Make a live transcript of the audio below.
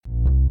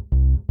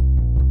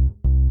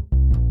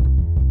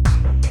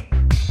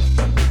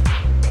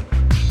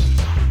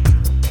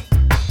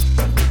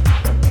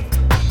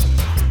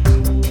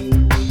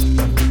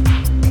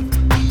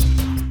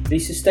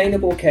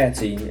Sustainable Care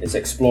team is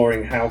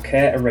exploring how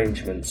care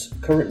arrangements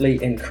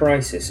currently in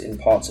crisis in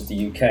parts of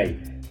the UK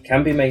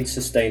can be made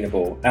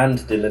sustainable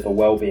and deliver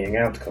well-being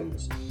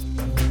outcomes.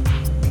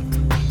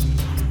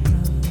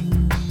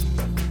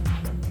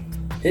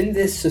 In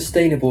this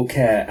Sustainable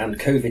Care and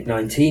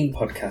COVID-19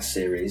 podcast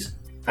series,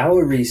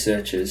 our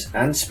researchers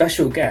and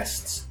special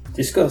guests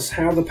discuss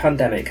how the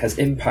pandemic has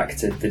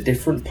impacted the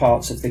different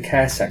parts of the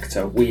care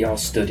sector we are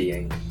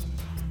studying.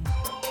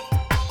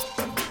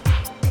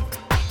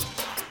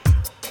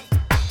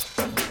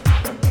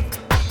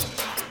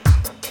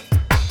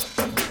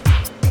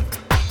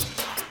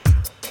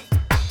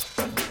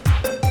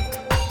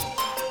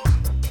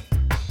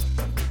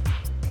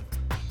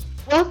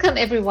 Welcome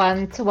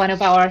everyone to one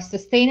of our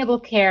Sustainable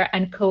Care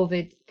and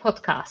COVID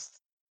podcasts.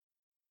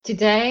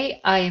 Today,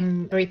 I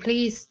am very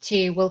pleased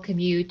to welcome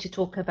you to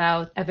talk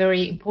about a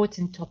very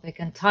important topic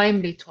and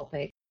timely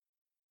topic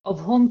of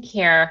home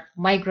care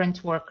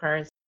migrant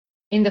workers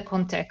in the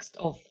context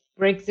of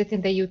Brexit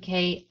in the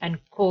UK and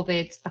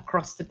COVID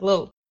across the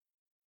globe.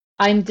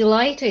 I'm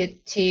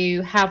delighted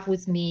to have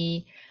with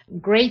me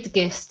great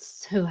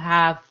guests who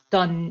have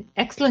done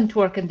excellent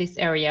work in this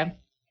area.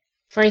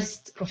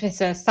 First,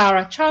 Professor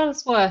Sarah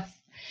Charlesworth,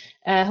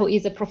 who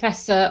is a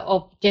professor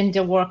of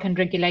gender work and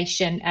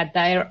regulation at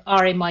the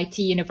RMIT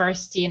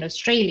University in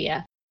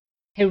Australia.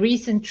 Her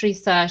recent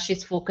research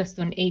is focused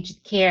on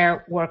aged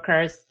care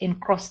workers in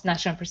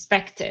cross-national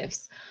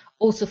perspectives,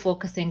 also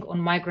focusing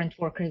on migrant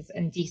workers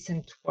and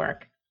decent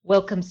work.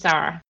 Welcome,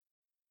 Sarah.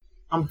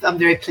 I'm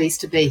very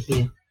pleased to be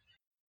here.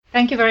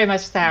 Thank you very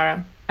much,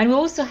 Sarah. And we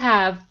also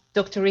have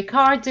Dr.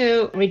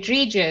 Ricardo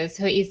Rodriguez,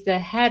 who is the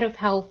Head of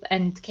Health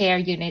and Care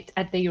Unit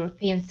at the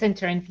European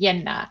Centre in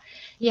Vienna.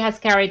 He has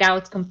carried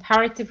out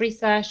comparative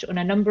research on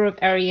a number of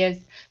areas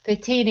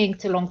pertaining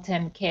to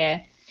long-term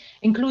care,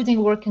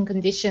 including working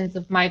conditions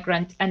of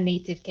migrant and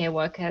native care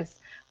workers.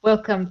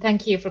 Welcome.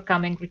 Thank you for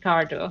coming,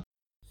 Ricardo.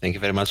 Thank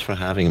you very much for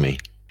having me.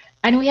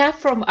 And we have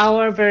from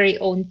our very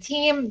own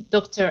team,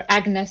 Dr.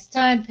 Agnes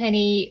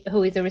Sternpenny,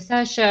 who is a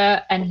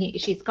researcher, and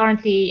she's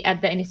currently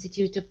at the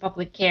Institute of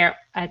Public Care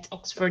at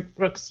Oxford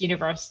Brookes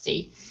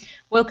University.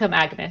 Welcome,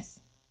 Agnes.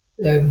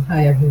 Hello.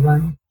 Hi,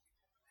 everyone.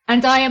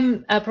 And I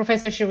am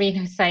Professor Shireen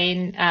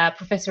Hussain,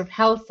 Professor of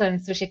Health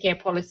and Social Care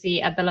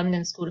Policy at the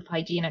London School of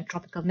Hygiene and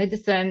Tropical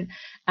Medicine,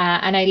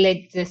 and I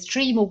led the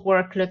stream of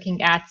work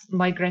looking at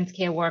migrant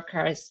care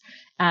workers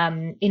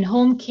in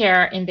home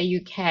care in the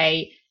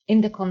UK in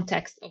the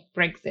context of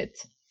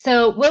Brexit.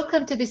 So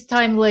welcome to this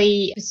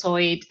timely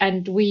episode.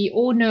 And we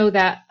all know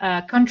that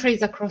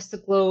countries across the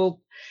globe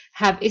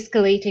have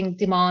escalating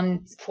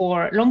demands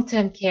for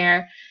long-term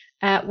care,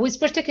 with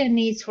particular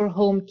needs for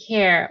home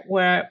care,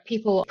 where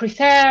people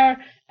prefer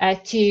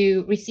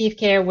to receive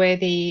care where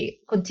they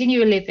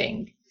continue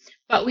living.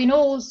 But we know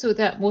also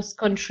that most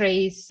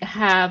countries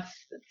have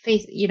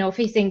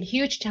facing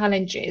huge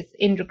challenges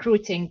in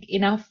recruiting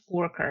enough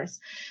workers.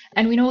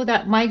 And we know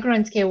that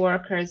migrant care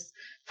workers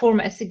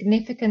form a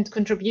significant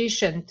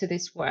contribution to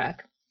this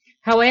work.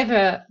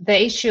 However,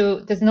 the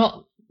issue does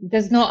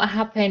not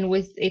happen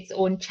with its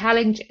own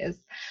challenges.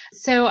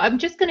 So I'm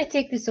just going to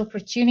take this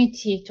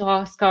opportunity to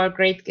ask our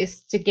great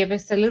guests to give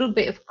us a little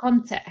bit of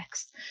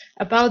context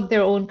about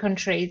their own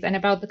countries and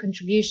about the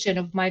contribution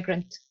of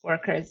migrant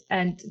workers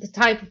and the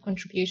type of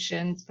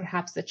contributions,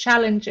 perhaps the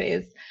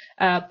challenges,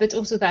 but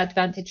also the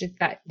advantages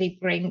that they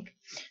bring.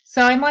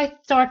 So I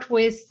might start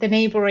with the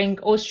neighboring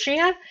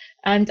Austria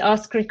and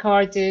ask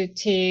Ricardo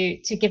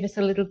to give us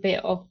a little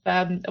bit of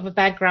a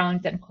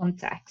background and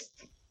context.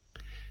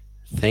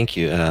 Thank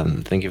you.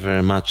 Thank you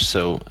very much.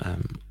 So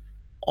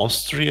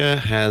Austria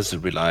has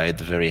relied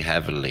very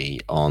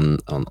heavily on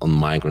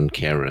migrant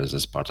carers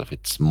as part of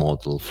its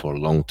model for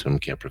long-term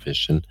care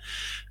provision,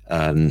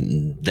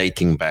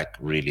 dating back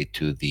really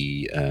to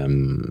the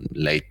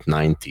late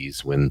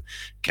 90s when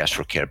cash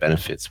for care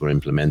benefits were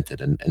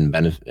implemented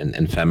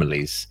and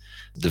families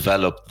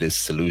developed this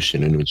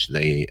solution in which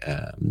they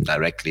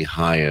directly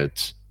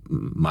hired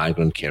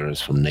migrant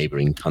carers from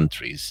neighboring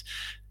countries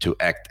to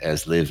act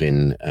as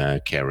live-in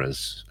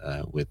carers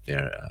with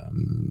their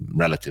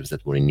relatives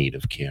that were in need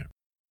of care.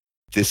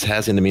 This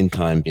has, in the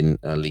meantime, been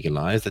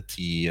legalized at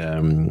the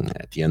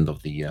end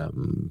of the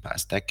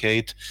past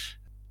decade,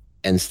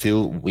 and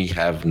still we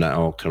have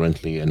now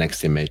currently an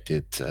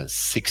estimated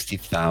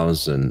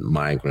 60,000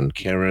 migrant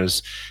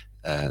carers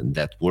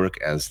that work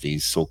as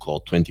these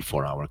so-called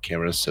 24-hour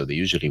carers. So they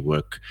usually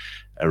work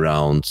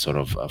around sort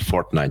of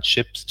fortnight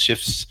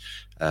shifts.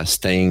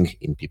 Staying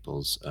in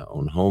people's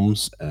own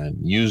homes,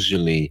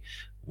 usually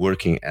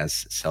working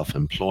as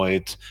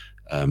self-employed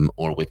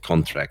or with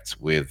contracts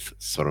with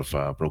sort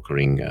of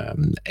brokering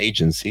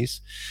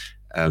agencies.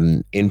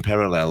 In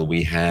parallel,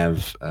 we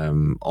have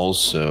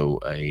also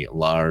a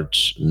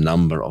large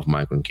number of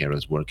migrant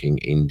carers working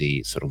in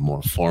the sort of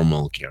more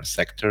formal care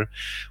sector.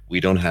 We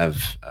don't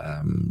have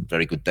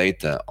very good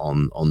data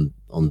on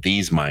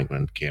these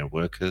migrant care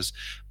workers,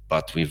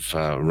 but we've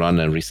run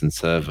a recent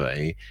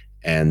survey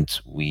And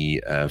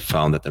we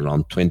found that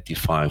around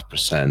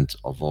 25%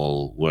 of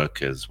all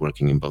workers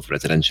working in both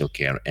residential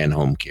care and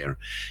home care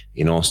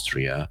in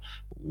Austria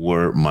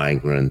were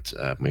migrant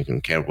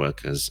care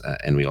workers,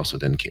 and we also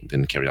then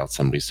carried out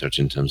some research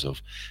in terms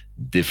of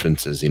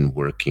differences in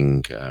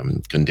working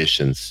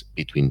conditions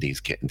between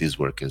these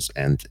workers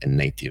and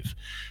native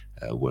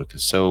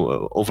workers.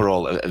 So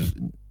overall,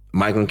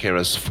 migrant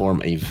carers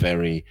form a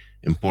very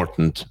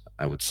important,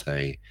 I would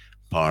say,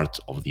 part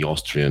of the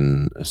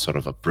Austrian sort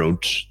of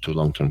approach to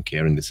long-term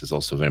care, and this is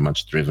also very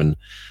much driven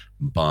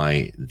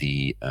by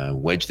the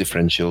wage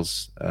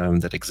differentials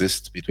that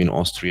exist between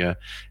Austria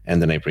and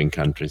the neighboring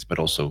countries, but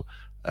also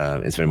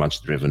it's very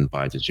much driven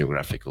by the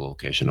geographical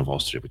location of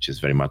Austria, which is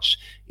very much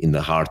in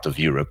the heart of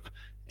Europe,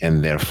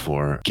 and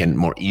therefore can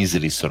more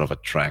easily sort of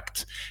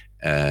attract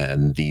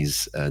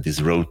these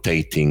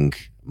rotating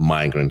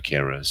migrant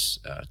carers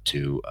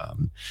to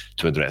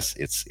address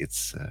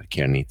its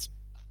care needs.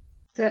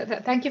 So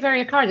thank you, very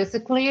Ricardo. So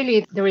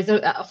clearly there is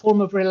a form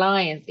of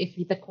reliance if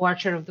the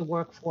quarter of the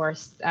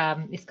workforce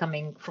is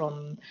coming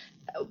from,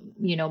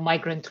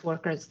 migrant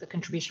workers. The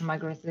contribution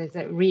migrants is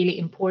really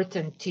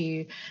important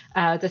to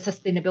the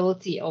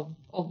sustainability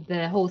of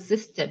the whole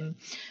system.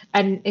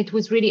 And it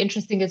was really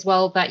interesting as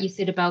well that you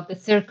said about the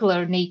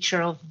circular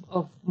nature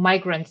of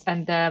migrants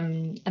and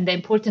the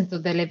importance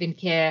of the live-in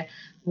care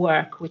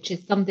work, which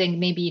is something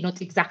maybe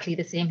not exactly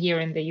the same here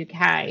in the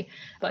UK,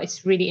 but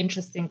it's really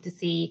interesting to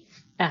see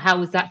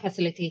how is that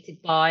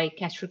facilitated by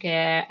cash for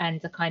care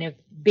and the kind of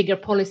bigger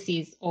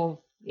policies of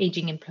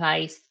aging in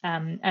place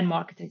and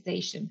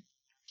marketization.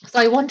 So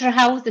I wonder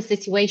how the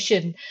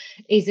situation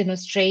is in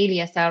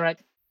Australia, Sarah.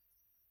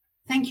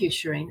 Thank you,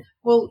 Shireen.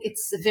 Well,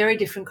 it's a very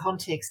different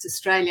context.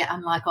 Australia,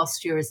 unlike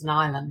Austria, is an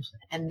island,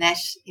 and that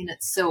in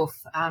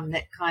itself,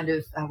 that kind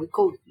of, we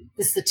call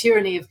this the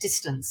tyranny of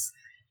distance,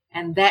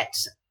 and that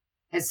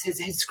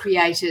has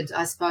created,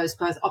 I suppose,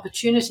 both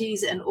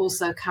opportunities and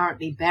also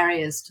currently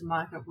barriers to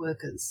migrant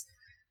workers.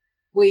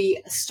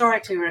 We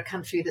historically are a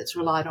country that's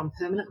relied on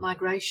permanent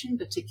migration,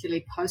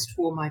 particularly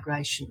post-war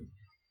migration.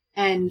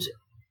 And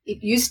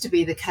it used to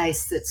be the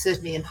case that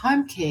certainly in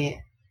home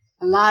care,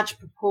 a large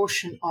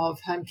proportion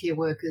of home care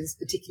workers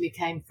particularly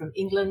came from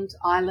England,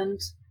 Ireland,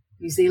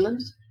 New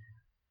Zealand.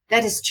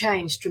 That has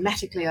changed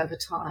dramatically over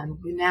time.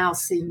 We now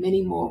see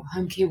many more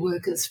home care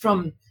workers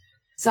from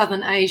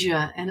Southern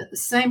Asia, and at the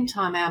same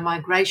time our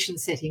migration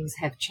settings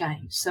have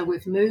changed. So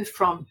we've moved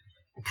from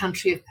a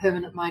country of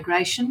permanent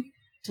migration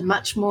to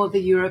much more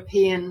the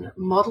European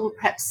model,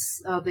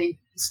 perhaps the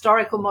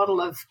historical model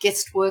of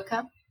guest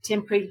worker,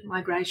 temporary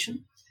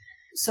migration.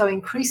 So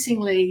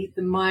increasingly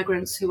the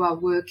migrants who are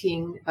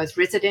working both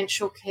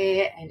residential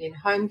care and in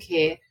home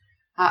care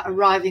are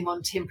arriving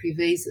on temporary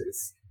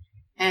visas.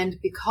 And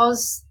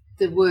because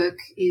the work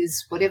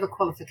is, whatever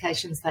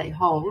qualifications they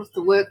hold,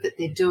 the work that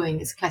they're doing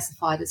is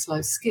classified as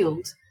low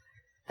skilled,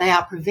 they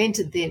are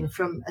prevented then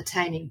from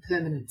attaining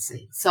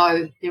permanency.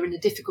 So they're in a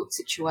difficult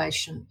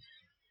situation.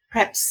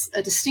 Perhaps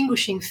a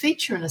distinguishing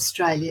feature in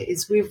Australia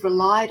is we've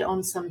relied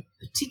on some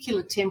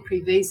particular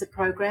temporary visa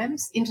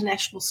programs.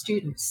 International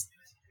students,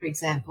 for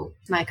example,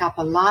 make up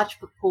a large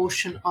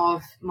proportion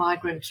of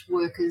migrant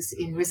workers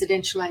in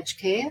residential aged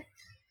care,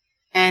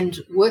 and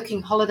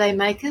working holiday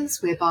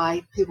makers,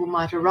 whereby people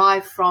might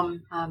arrive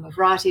from a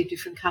variety of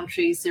different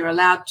countries. They're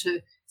allowed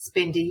to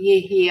spend a year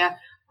here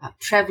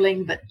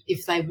travelling, but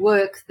if they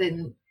work,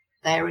 then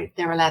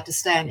they're allowed to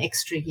stay an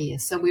extra year.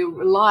 So we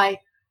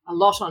rely a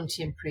lot on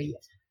temporary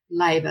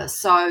labour.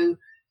 So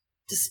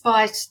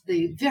despite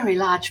the very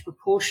large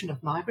proportion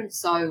of migrants,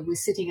 so we're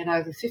sitting at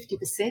over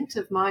 50%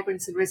 of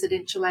migrants in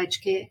residential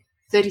aged care,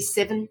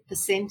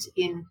 37%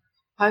 in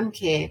home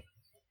care,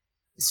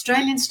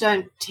 Australians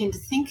don't tend to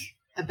think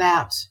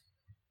about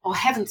or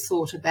haven't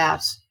thought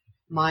about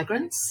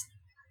migrants.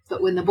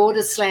 But when the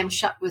borders slammed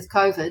shut with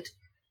COVID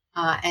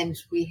and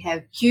we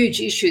have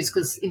huge issues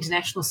because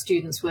international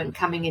students weren't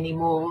coming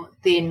anymore,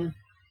 then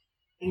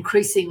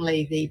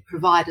increasingly the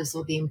providers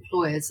or the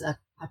employers are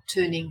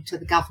turning to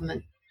the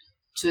government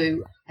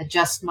to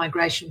adjust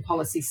migration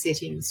policy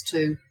settings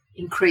to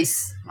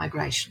increase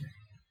migration.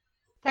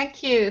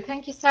 Thank you,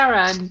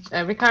 Sarah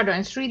and Ricardo.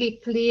 And it's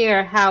really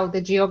clear how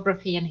the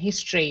geography and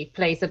history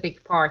plays a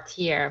big part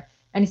here.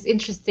 And it's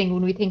interesting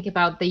when we think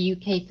about the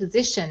UK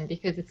position,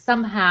 because it's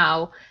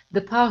somehow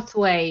the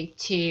pathway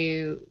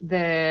to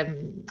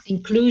the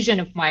inclusion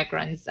of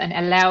migrants and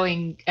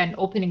allowing and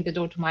opening the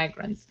door to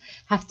migrants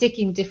have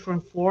taken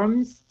different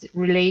forms in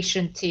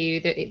relation to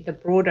the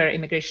broader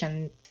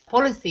immigration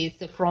policies,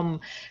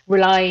 from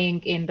relying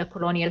in the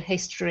colonial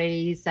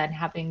histories and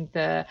having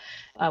the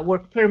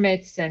work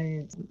permits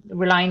and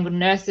relying on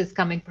nurses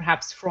coming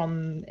perhaps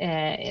from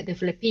the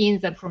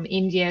Philippines and from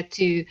India,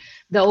 to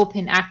the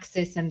open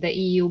access and the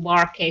EU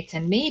market,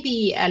 and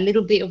maybe a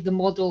little bit of the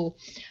model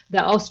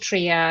that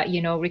Austria,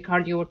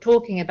 Ricardo, you were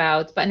talking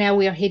about. But now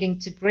we are heading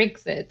to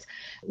Brexit,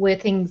 where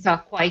things are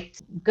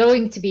quite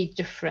going to be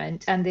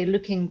different, and they're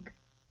looking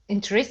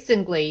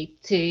interestingly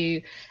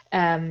to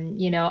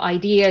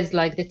ideas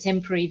like the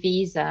temporary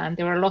visa, and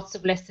there are lots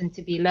of lessons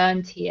to be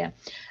learned here.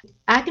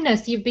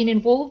 Agnes, you've been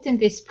involved in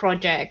this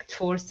project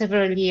for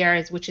several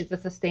years, which is the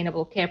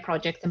Sustainable Care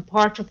Project, and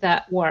part of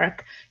that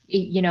work,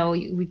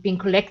 we've been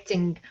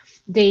collecting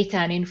data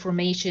and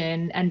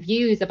information and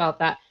views about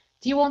that.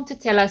 Do you want to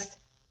tell us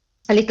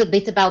a little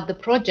bit about the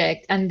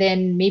project, and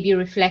then maybe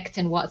reflect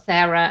on what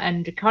Sarah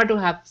and Ricardo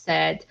have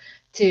said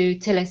to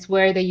tell us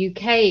where the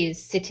UK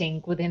is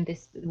sitting within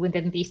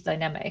these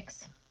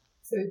dynamics?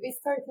 So we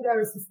started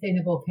our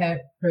Sustainable Care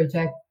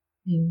Project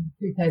in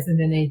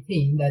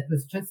 2018. That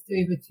was just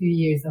over 2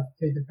 years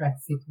after the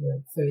Brexit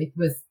vote. So it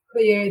was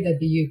clear that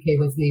the UK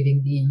was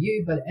leaving the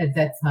EU, but at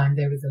that time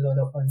there was a lot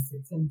of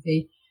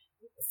uncertainty,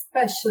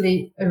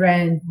 especially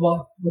around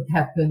what would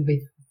happen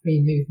with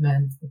free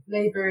movement of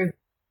labour.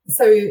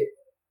 So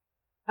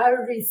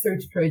our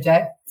research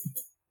project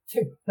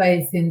took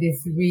place in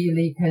this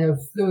really kind of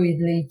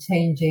fluidly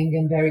changing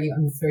and very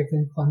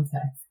uncertain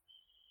context.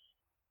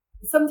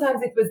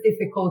 Sometimes it was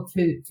difficult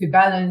to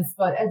balance,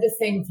 but at the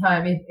same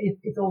time,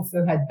 it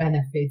also had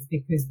benefits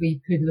because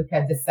we could look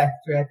at the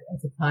sector at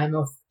a time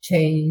of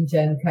change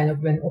and kind of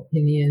when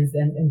opinions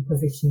and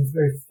positions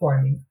were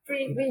forming.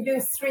 We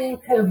used three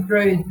kind of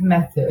broad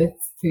methods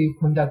to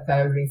conduct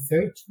our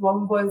research.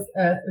 One was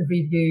a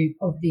review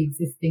of the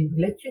existing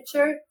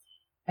literature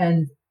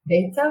and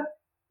data.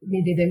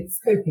 We did a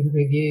scoping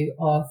review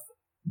of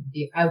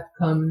the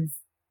outcomes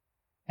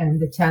and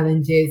the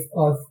challenges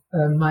of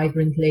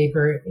migrant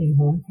labour in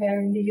home care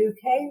in the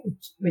UK,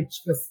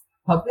 which was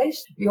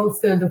published. We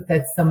also looked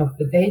at some of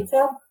the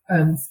data.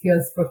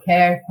 Skills for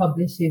Care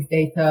publishes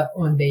data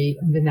on the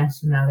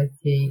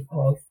nationality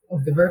of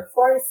the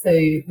workforce. So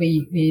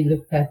we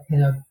looked at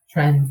kind of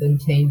trends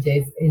and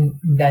changes in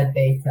that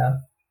data.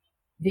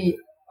 The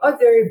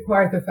other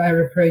part of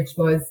our approach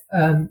was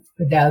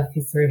the Delphi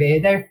survey.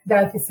 The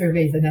Delphi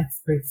survey is an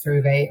expert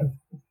survey of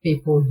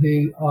people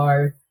who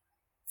are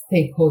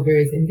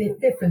stakeholders in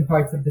different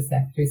parts of the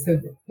sector. So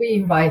we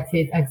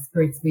invited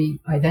experts we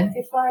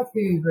identified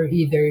who were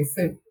either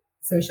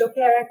social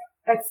care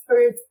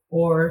experts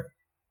or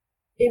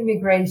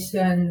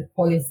immigration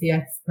policy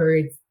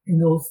experts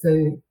and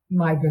also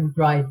migrant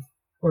rights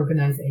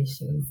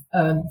organizations.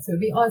 So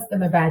we asked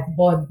them about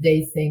what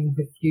they think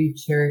the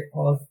future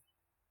of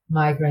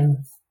migrant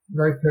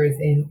workers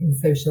in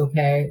social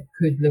care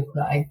could look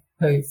like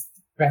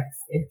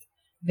post-Brexit.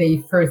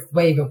 The first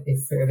wave of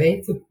this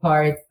survey took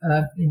part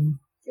in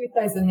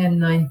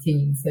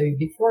 2019, so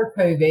before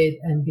COVID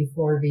and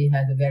before we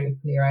had a very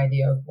clear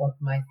idea of what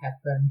might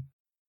happen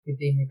with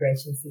the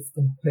immigration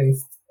system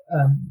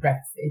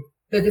post-Brexit.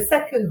 So the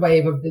second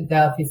wave of the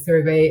Delphi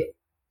survey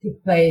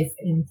took place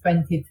in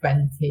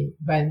 2020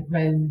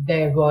 when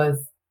there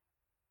was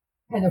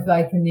kind of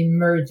like an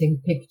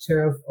emerging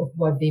picture of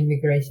what the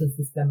immigration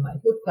system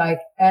might look like,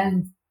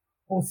 and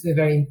also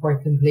very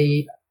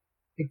importantly,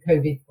 the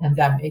COVID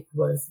pandemic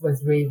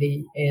was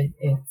really in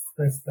its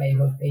first wave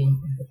of the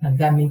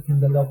pandemic and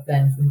the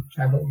lockdowns and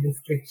travel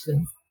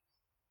restrictions.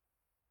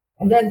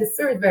 And then the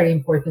third very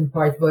important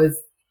part was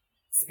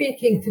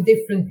speaking to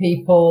different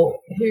people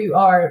who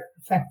are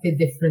affected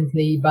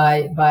differently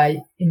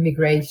by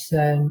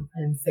immigration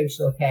and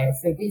social care.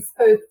 So we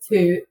spoke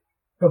to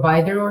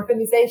provider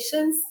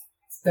organizations,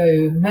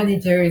 so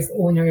managers,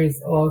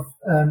 owners of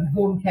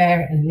home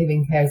care and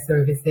living care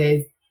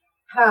services,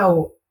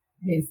 how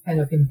these kind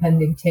of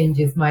impending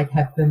changes might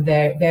happen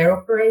their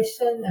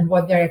operation and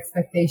what their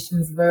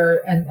expectations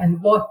were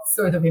and what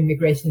sort of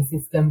immigration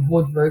system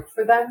would work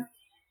for them.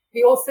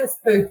 We also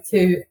spoke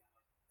to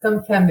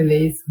some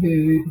families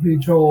who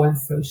draw on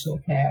social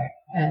care,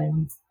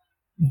 and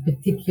in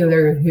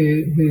particular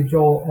who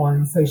draw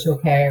on social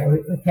care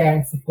or care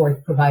and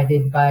support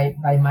provided by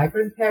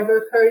migrant care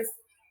workers,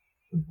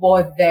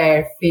 what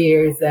their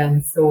fears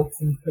and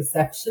thoughts and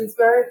perceptions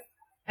were.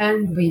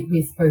 And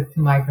we spoke to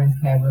migrant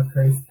care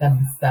workers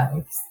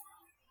themselves.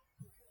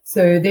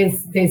 So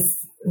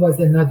this was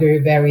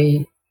another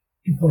very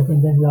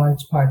important and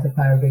large part of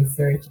our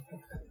research.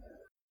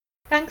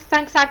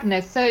 Thanks,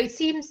 Agnes. So it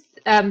seems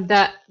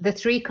that the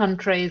three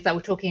countries that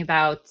we're talking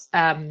about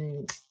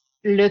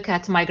look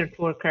at migrant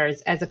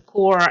workers as a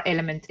core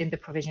element in the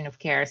provision of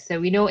care. So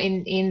we know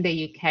in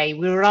the UK,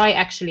 we rely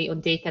actually on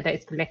data that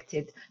is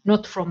collected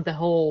not from the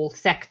whole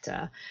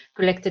sector,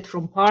 collected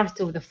from part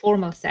of the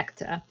formal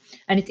sector.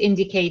 And it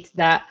indicates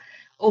that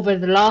over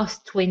the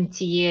last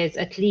 20 years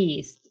at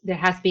least, there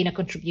has been a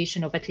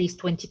contribution of at least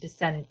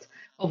 20%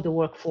 of the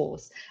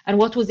workforce. And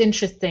what was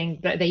interesting,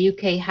 the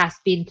UK has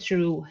been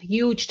through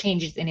huge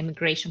changes in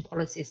immigration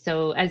policy.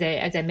 So as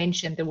I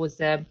mentioned, there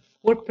was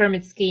work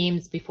permit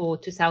schemes before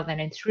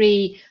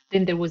 2003,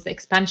 then there was the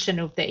expansion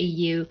of the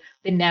EU,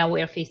 then now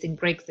we are facing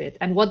Brexit.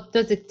 And what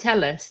does it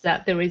tell us?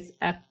 That there is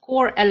a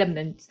core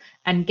element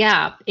and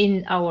gap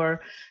in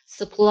our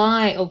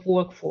supply of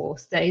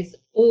workforce that has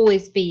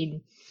always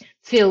been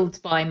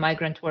filled by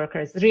migrant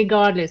workers,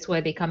 regardless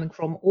where they're coming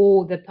from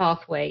or the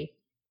pathway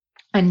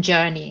and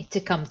journey to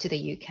come to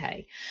the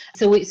UK.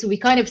 So we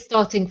kind of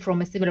starting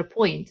from a similar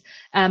point.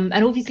 And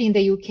obviously in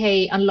the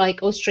UK,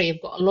 unlike Austria,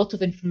 you've got a lot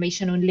of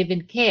information on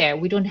live-in care.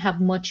 We don't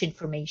have much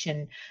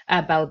information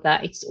about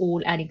that. It's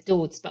all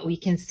anecdotes, but we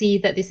can see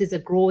that this is a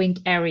growing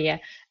area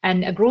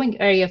and a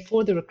growing area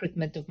for the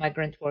recruitment of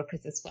migrant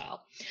workers as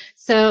well.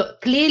 So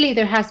clearly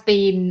there has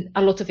been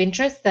a lot of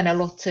interest and a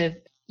lot of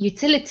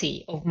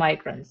utility of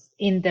migrants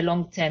in the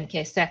long-term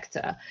care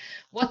sector.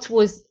 What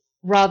was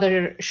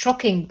rather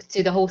shocking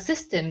to the whole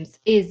systems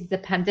is the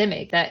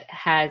pandemic that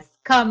has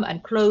come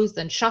and closed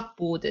and shut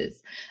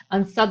borders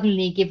and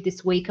suddenly give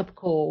this wake-up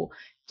call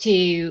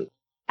to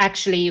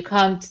actually you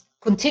can't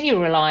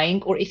continue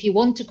relying, or if you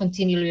want to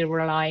continually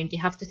relying, you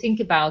have to think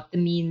about the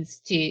means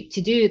to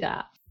do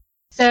that.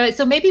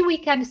 So maybe we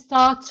can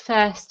start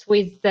first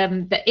with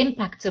the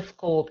impact of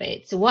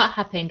COVID. So what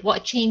happened?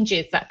 What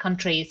changes that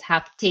countries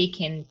have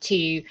taken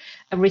to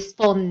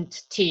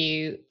respond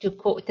to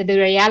the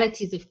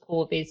realities of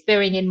COVID,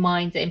 bearing in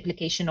mind the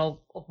implication of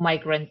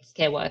migrant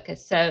care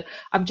workers? So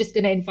I'm just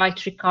going to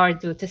invite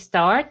Ricardo to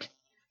start.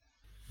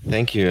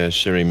 Thank you,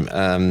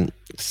 Shireen.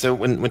 So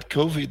when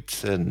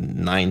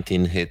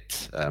COVID-19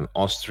 hit,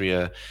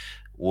 Austria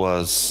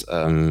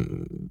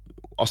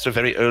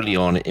very early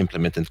on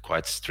implemented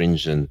quite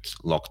stringent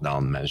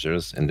lockdown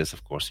measures, and this,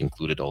 of course,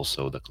 included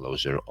also the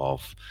closure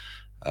of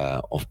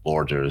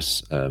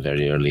borders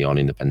very early on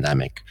in the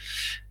pandemic.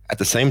 At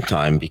the same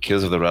time,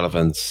 because of the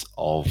relevance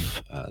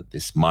of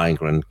this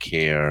migrant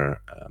care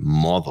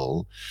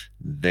model,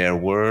 there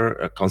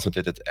were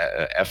concentrated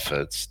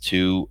efforts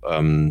to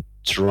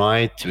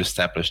try to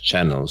establish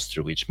channels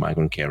through which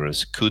migrant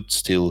carers could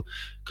still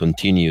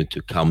continue to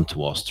come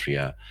to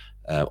Austria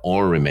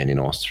or remain in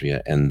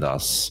Austria and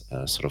thus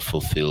sort of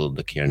fulfill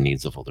the care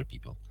needs of older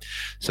people.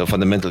 So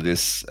fundamentally,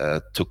 this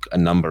took a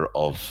number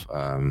of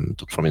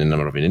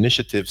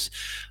initiatives.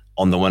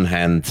 On the one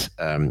hand,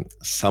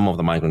 some of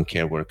the migrant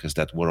care workers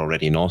that were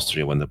already in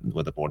Austria when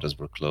the borders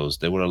were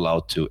closed, they were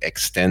allowed to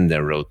extend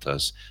their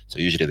rotas. So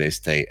usually they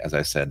stay, as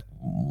I said,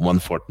 1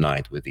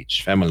 fortnight with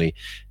each family.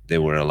 They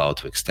were allowed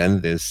to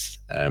extend this,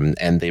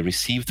 and they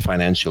received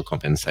financial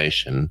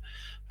compensation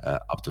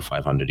up to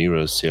 500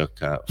 euros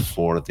circa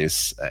for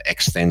this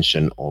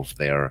extension of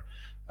their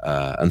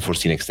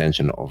unforeseen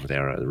extension of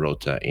their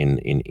rota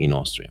in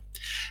Austria.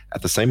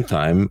 At the same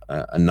time,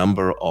 a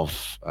number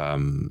of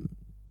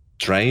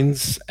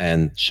trains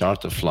and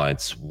charter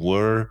flights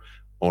were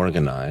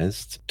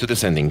organized to the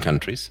sending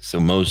countries, so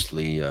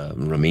mostly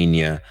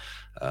Romania,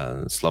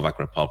 Slovak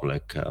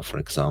Republic, for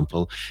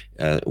example,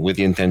 with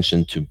the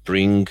intention to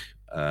bring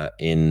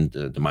in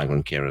the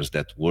migrant carers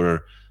that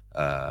were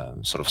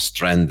sort of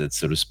stranded,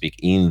 so to speak,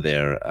 in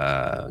their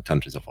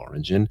countries of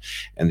origin.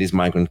 And these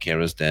migrant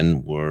carers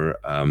then were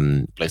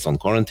placed on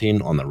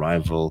quarantine on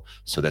arrival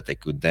so that they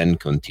could then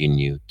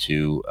continue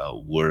to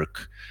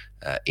work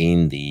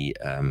in the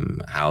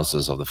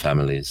houses of the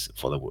families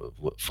for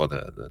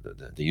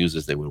the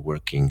users they were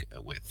working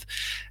with.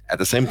 At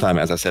the same time,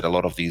 as I said, a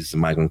lot of these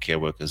migrant care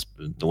workers,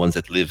 the ones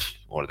that live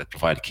or that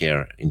provide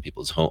care in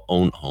people's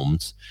own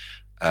homes,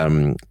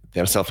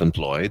 they're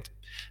self-employed.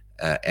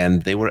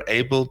 And they were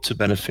able to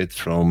benefit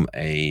from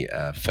a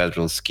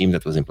federal scheme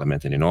that was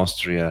implemented in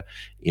Austria,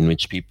 in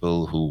which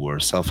people who were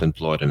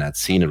self-employed and had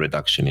seen a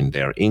reduction in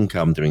their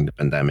income during the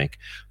pandemic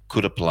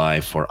could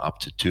apply for up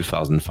to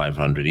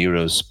 2,500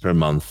 euros per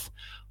month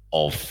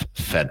of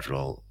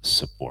federal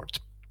support.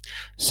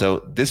 So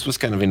this was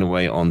kind of in a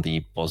way on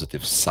the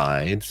positive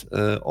side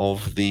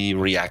of the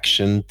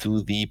reaction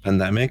to the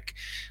pandemic,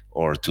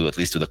 or to at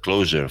least to the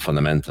closure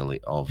fundamentally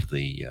of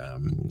the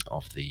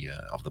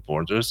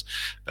borders.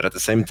 But at the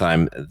same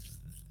time,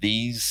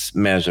 these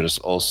measures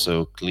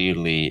also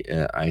clearly,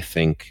 I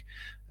think,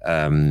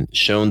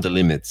 shown the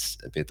limits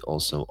a bit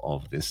also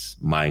of this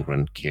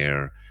migrant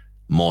care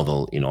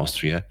model in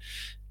Austria,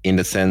 in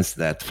the sense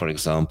that, for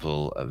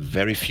example,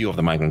 very few of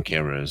the migrant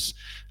carers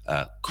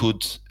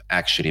could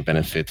actually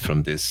benefit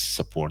from this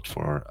support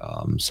for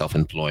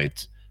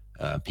self-employed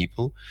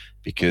people,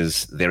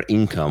 because their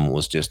income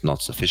was just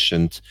not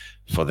sufficient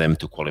for them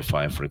to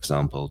qualify, for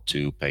example,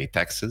 to pay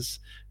taxes,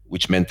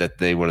 which meant that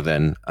they were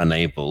then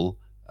unable,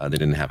 they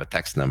didn't have a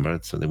tax number,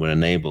 so they were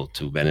unable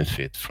to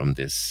benefit from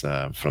this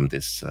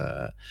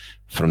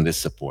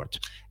support.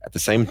 At the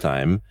same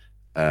time,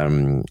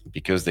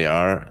 because they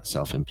are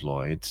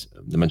self-employed,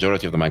 the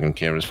majority of the migrant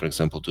carers, for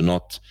example,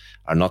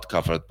 are not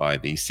covered by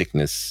the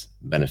sickness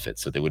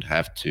benefits. So they would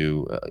have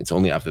to, it's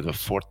only after the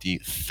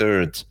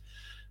 43rd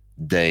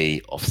day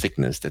of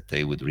sickness that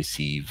they would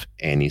receive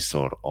any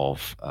sort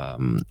of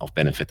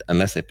benefit,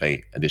 unless they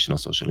pay additional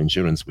social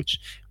insurance, which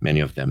many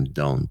of them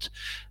don't.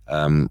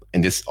 And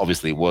this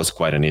obviously was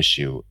quite an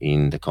issue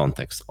in the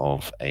context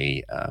of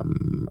a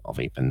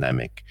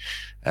pandemic.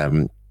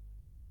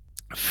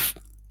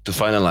 To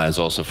finalize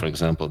also, for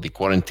example, the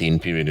quarantine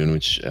period in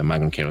which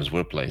migrant carers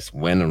were placed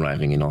when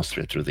arriving in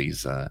Austria through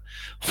these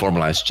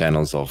formalized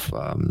channels of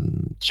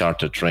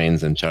charter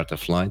trains and charter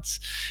flights,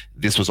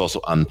 this was also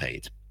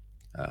unpaid.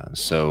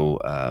 So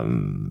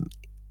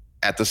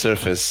at the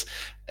surface,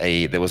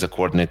 there was a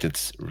coordinated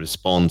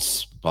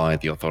response by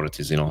the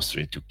authorities in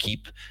Austria to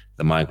keep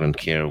the migrant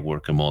care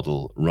worker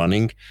model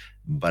running.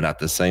 But at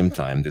the same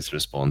time, this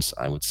response,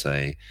 I would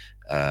say,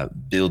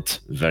 built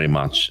very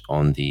much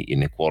on the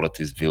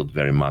inequalities, built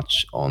very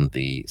much on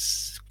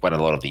quite a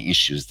lot of the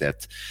issues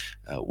that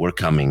were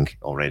coming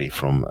already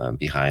from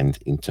behind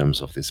in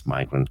terms of this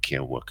migrant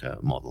care worker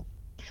model.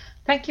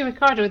 Thank you,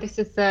 Ricardo. This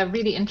is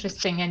really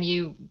interesting, and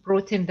you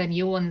brought in the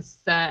nuance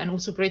and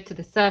also brought to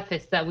the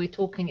surface that we're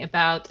talking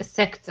about a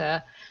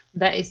sector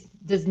that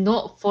does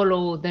not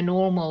follow the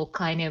normal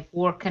kind of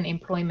work and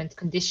employment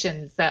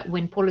conditions that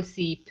when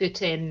policy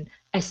put in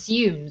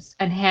assumes,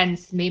 and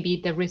hence maybe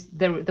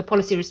the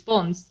policy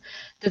response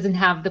doesn't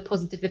have the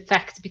positive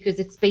effect because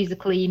it's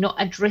basically not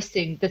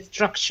addressing the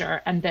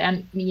structure and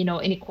the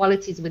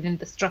inequalities within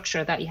the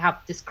structure that you have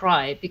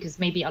described, because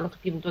maybe a lot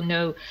of people don't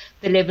know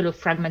the level of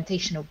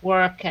fragmentation of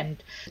work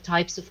and the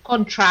types of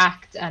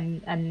contract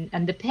and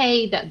the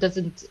pay that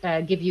doesn't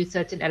give you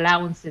certain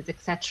allowances,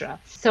 etc.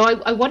 So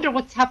I wonder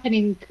what's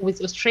happening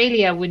with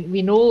Australia when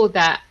we know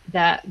that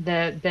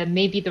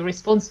maybe the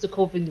response to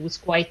COVID was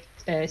quite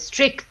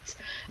strict,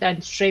 and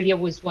Australia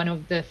was one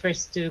of the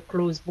first to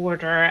close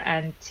border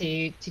and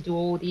to do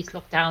all these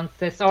lockdowns.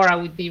 So Sarah, I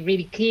would be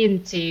really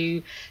keen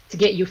to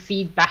get your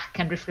feedback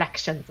and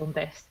reflections on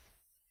this.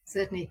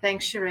 Certainly.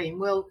 Thanks, Shireen.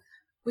 Well,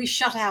 we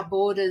shut our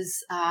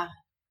borders,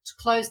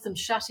 closed them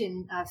shut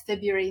in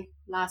February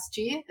last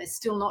year. They're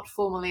still not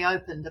formally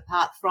opened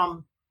apart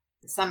from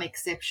some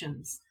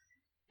exceptions.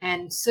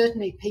 And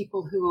certainly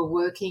people who are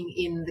working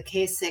in the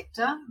care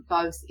sector,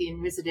 both in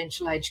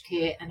residential aged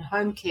care and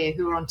home care,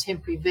 who are on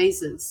temporary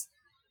visas,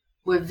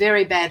 were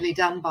very badly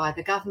done by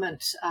the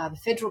government. The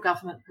federal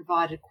government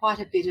provided quite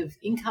a bit of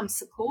income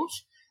support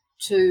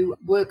to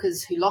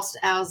workers who lost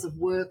hours of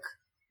work,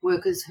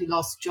 workers who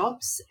lost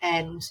jobs.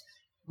 And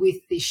with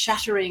the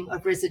shuttering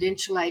of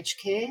residential aged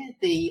care,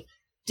 the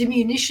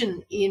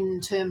diminution in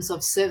terms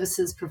of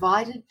services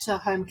provided to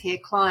home care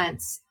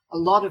clients, a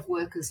lot of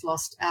workers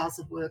lost hours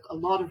of work, a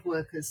lot of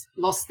workers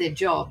lost their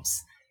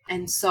jobs.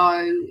 And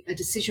so a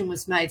decision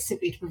was made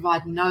simply to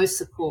provide no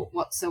support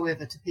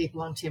whatsoever to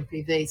people on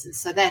temporary visas.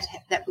 So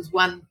that was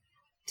one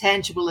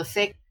tangible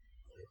effect.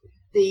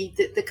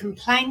 The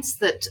complaints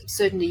that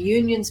certainly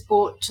unions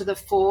brought to the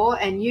fore,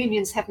 and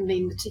unions haven't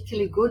been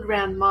particularly good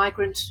around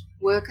migrant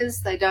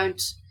workers. They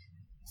don't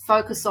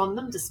focus on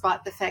them,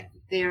 despite the fact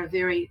that they're a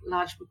very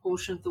large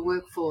proportion of the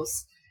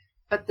workforce.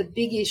 But the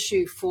big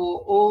issue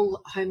for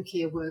all home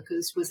care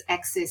workers was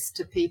access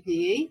to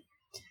PPE.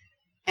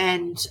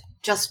 And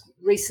just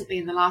recently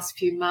in the last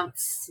few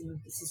months, and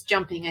this is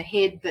jumping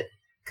ahead, but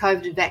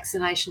COVID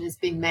vaccination has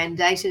been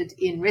mandated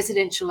in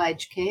residential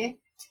aged care.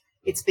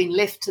 It's been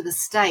left to the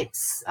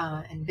states,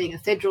 and being a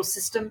federal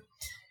system,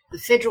 the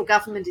federal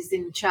government is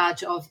in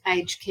charge of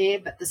aged care,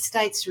 but the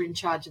states are in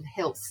charge of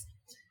health.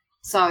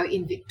 So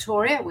in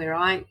Victoria, where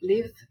I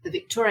live, the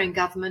Victorian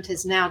government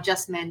has now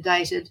just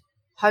mandated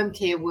home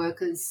care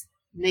workers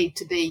need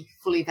to be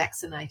fully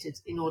vaccinated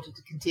in order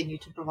to continue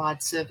to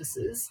provide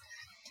services.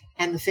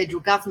 And the federal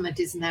government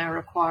is now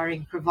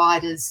requiring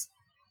providers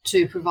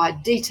to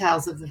provide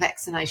details of the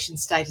vaccination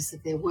status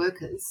of their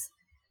workers.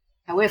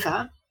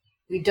 However,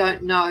 we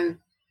don't know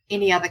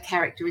any other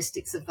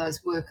characteristics of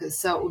those workers,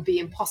 so it would be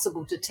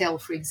impossible to tell,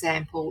 for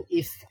example,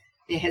 if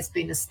there has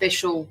been a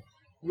special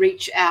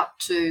reach out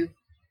to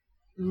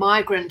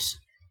migrant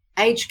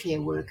aged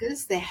care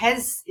workers. There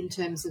has in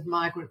terms of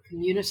migrant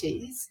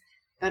communities,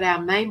 but our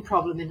main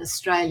problem in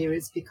Australia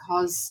is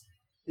because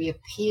we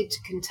appeared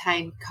to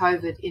contain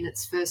COVID in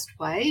its first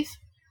wave.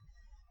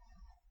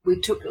 We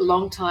took a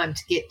long time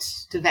to get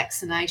to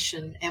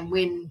vaccination, and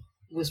when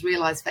it was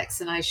realised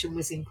vaccination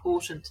was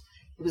important,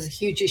 it was a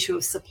huge issue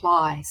of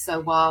supply. So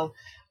while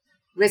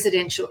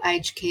residential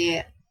aged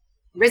care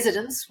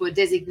residents were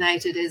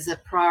designated as a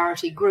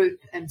priority group,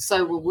 and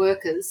so were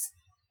workers,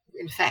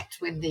 in fact,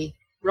 when the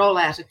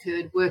rollout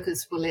occurred,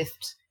 workers were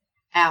left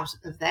out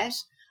of that.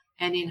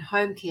 And in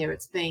home care,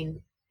 it's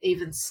been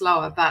even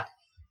slower. But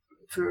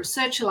for a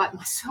researcher like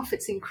myself,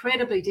 it's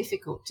incredibly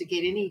difficult to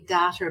get any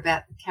data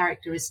about the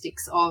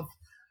characteristics of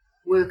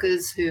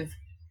workers who've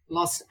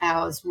lost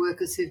hours,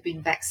 workers who've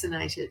been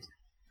vaccinated.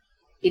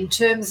 In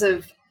terms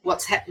of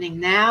what's happening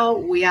now,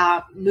 we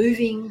are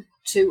moving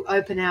to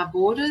open our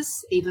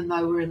borders, even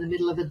though we're in the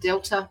middle of a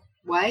Delta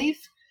wave.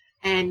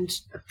 And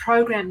a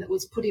program that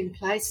was put in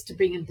place to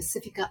bring in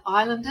Pacifica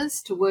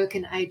Islanders to work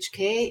in aged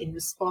care in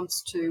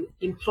response to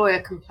employer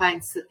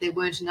complaints that there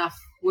weren't enough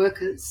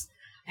workers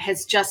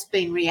has just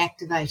been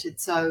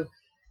reactivated. So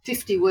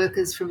 50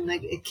 workers from the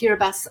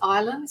Kiribati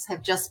Islands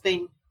have just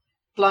been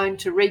flown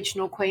to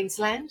regional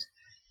Queensland.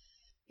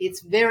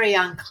 It's very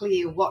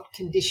unclear what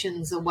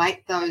conditions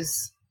await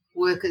those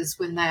workers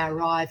when they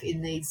arrive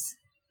in these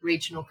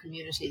regional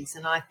communities.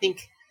 And I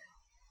think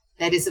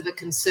that is of a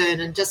concern.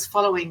 And just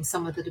following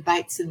some of the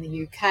debates in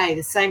the UK,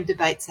 the same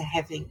debates are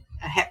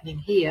happening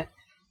here.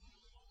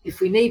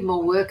 If we need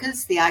more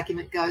workers, the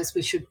argument goes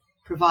we should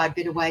provide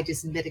better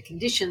wages and better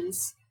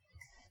conditions.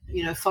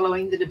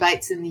 following the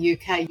debates in the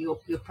UK, your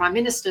Prime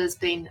Minister has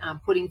been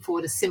putting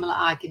forward a similar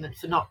argument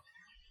for not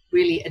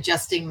really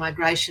adjusting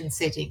migration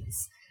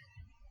settings.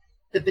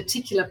 The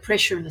particular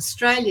pressure in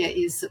Australia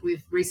is that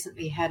we've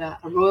recently had a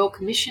Royal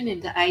Commission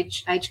into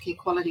aged care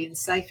quality and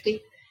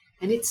safety,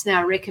 and it's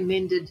now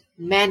recommended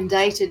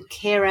mandated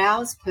care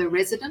hours per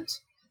resident,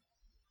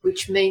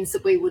 which means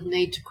that we would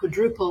need to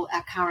quadruple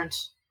our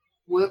current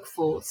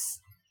workforce.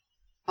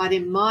 But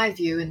in my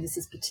view, and this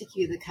is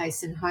particularly the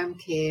case in home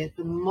care,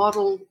 the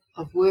model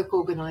of work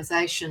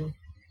organisation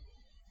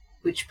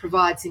which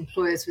provides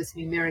employers with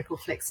numerical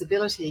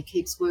flexibility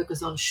keeps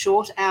workers on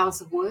short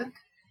hours of work.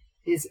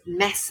 There's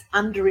mass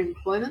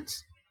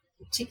underemployment,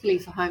 particularly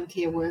for home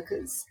care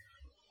workers,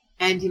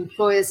 and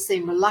employers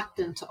seem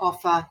reluctant to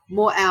offer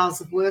more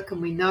hours of work,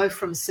 and we know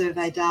from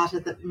survey data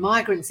that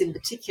migrants in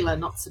particular,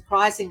 not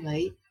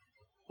surprisingly,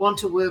 want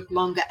to work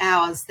longer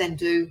hours than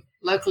do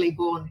locally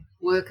born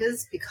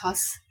workers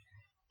because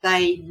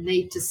they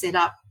need to set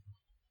up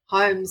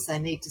homes, they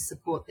need to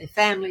support their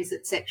families,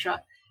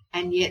 etc.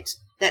 And yet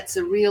that's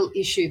a real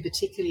issue,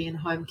 particularly in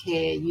home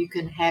care. You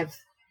can have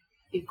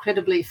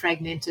incredibly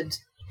fragmented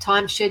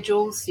time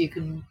schedules. You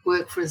can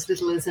work for as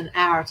little as an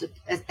hour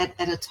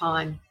at a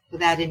time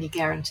without any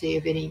guarantee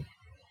of any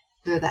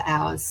further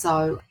hours.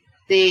 So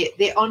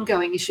they're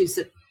ongoing issues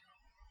that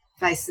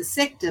face the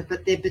sector,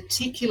 but they're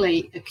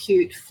particularly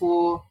acute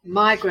for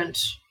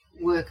migrant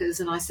workers.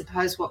 And I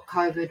suppose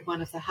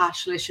one of the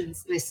harsh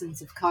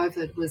lessons of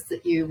COVID was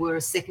that you were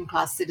a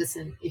second-class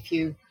citizen if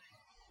you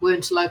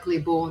weren't locally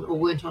born or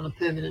weren't on a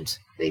permanent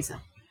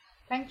visa.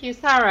 Thank you,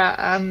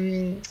 Sarah.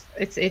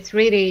 It's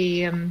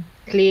really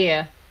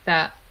clear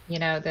that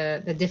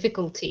the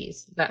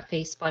difficulties that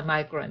faced by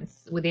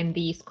migrants within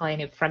these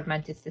kind of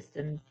fragmented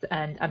systems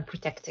and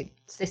unprotected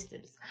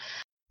systems.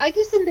 I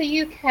guess in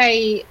the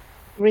UK,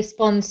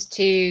 response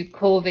to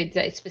COVID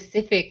that is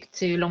specific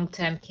to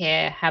long-term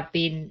care has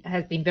been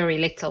very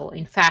little.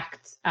 In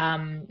fact,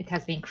 it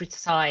has been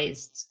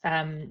criticised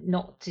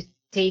not to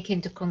take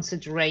into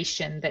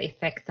consideration the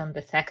effect on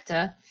the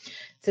sector.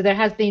 So there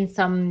has been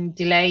some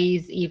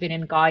delays even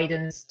in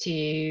guidance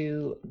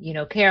to,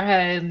 care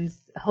homes.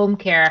 Home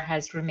care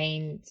has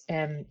remained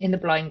in the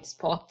blind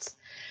spot.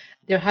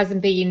 There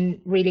hasn't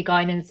been really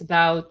guidance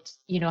about,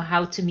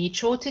 how to meet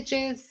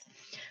shortages.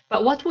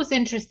 But what was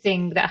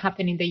interesting that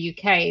happened in the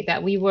UK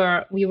that we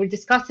were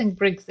discussing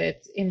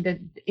Brexit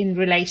in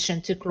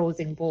relation to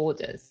closing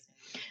borders.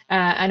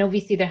 And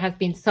obviously there has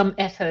been some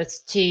efforts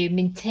to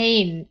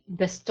maintain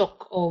the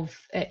stock of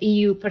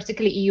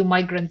particularly EU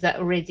migrants that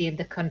are already in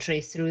the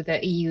country through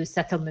the EU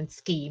settlement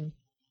scheme,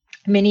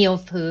 many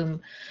of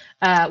whom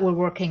were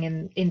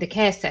working in the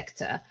care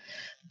sector.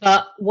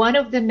 But one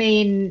of the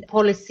main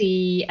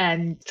policy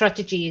and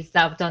strategies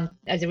that I've done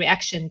as a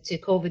reaction to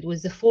COVID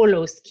was the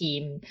furlough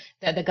scheme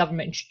that the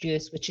government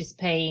introduced, which is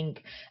paying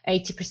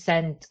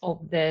 80%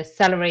 of the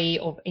salary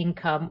of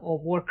income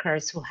of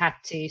workers who had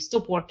to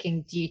stop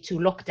working due to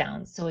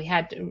lockdowns. So we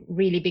had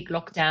really big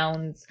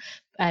lockdowns,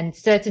 and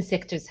certain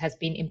sectors has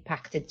been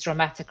impacted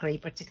dramatically,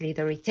 particularly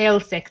the retail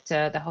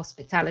sector, the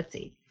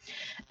hospitality.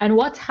 And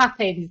what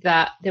happened is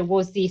that there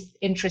was these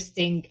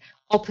interesting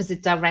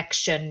opposite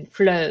direction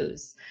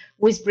flows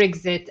with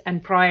Brexit,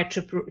 and prior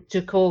to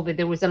COVID,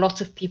 there was a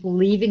lot of people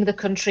leaving the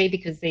country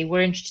because they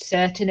weren't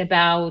certain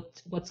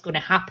about what's going to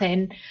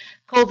happen.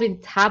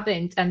 COVID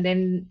happened, and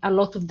then a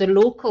lot of the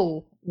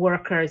local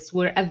workers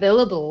were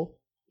available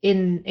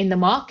in the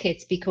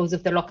markets because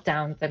of the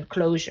lockdowns and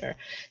closure.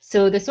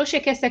 So the social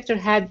care sector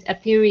had a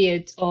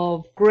period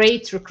of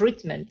great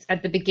recruitment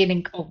at the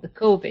beginning of the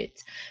COVID,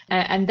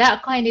 and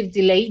that kind of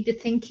delayed the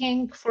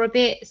thinking for a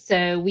bit.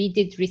 So we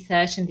did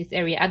research in this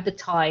area at the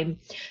time,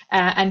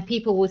 and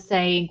people were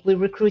saying we're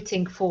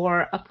recruiting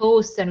for a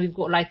post and we've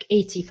got like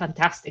 80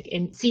 fantastic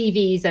in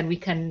CVs and we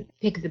can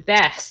pick the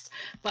best.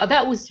 But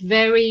that was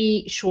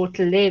very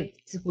short-lived.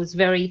 It was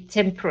very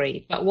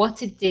temporary. But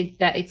what it did,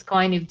 that it's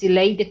kind of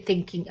delayed the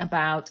thinking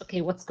about, okay,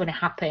 what's going to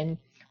happen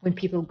when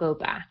people go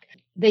back.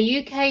 The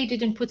UK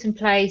didn't put in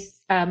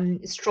place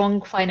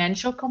strong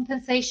financial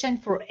compensation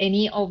for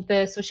any of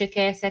the social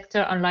care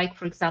sector, unlike,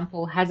 for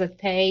example, hazard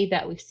pay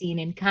that we've seen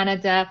in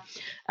Canada.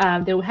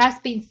 There has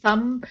been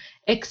some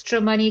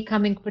extra money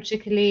coming,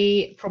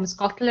 particularly from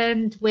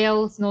Scotland,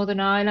 Wales, Northern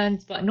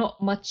Ireland, but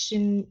not much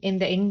in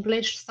the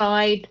English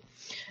side.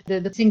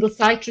 The single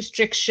site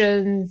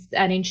restrictions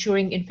and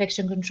ensuring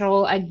infection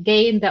control,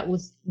 again, that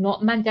was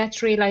not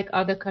mandatory like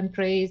other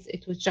countries.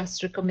 It was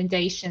just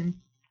recommendation.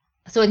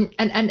 So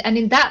and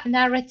in that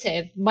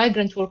narrative,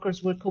 migrant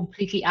workers were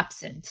completely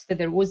absent. So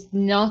there was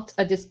not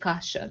a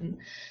discussion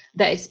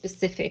that is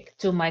specific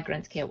to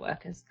migrant care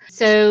workers.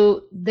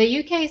 So the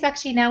UK is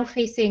actually now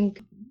facing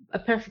a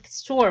perfect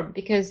storm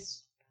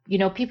because,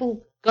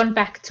 people gone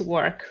back to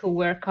work who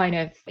were kind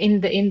of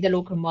in the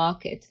local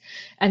market,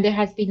 and there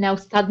has been now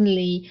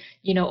suddenly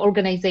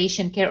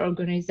care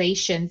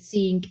organizations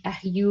seeing a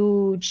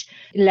huge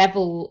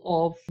level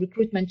of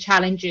recruitment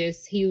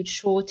challenges, huge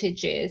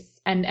shortages,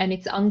 and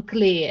it's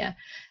unclear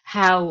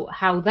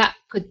how that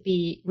could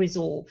be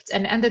resolved.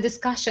 And the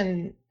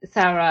discussion,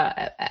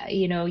 Sarah,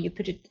 you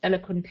put it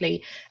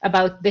eloquently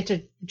about better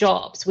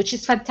jobs, which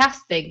is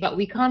fantastic, but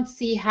we can't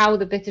see how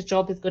the better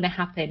job is going to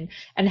happen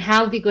and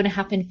how they're going to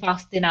happen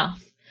fast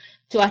enough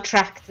to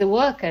attract the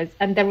workers.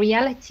 And the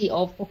reality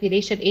of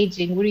population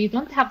aging, where you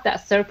don't have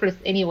that surplus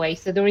anyway,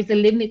 so there is a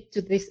limit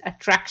to this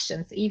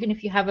attraction. So even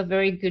if you have a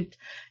very good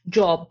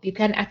job, you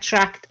can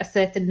attract a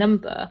certain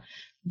number,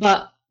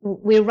 but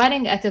we're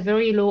running at a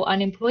very low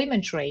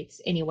unemployment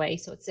rates anyway,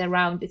 so it's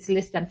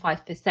less than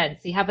 5%. So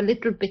you have a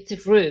little bit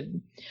of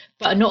room,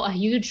 but not a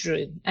huge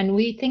room. And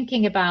we're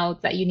thinking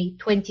about that you need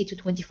 20 to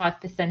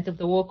 25% of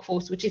the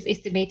workforce, which is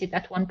estimated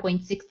at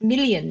 1.6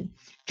 million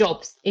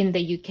jobs in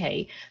the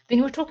UK.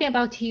 Then we're talking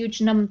about huge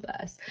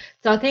numbers.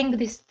 So I think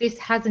this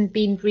hasn't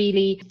been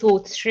really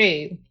thought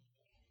through.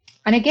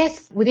 And I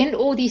guess within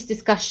all these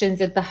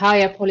discussions at the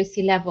higher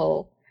policy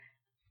level,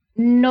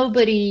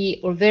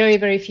 nobody or very,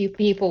 very few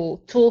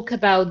people talk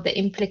about the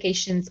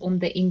implications on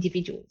the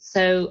individuals.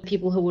 So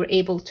people who were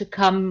able to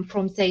come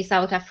from, say,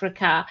 South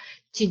Africa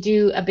to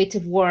do a bit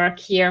of work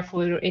here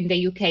in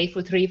the UK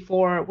for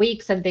 3-4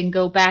 weeks and then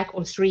go back,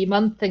 or 3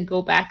 months and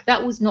go back,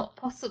 that was not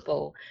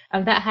possible.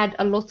 And that had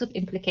a lot of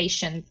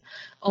implications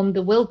on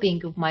the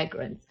well-being of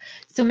migrants.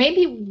 So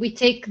maybe we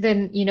take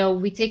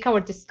our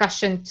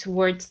discussion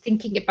towards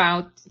thinking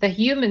about the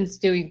humans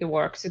doing the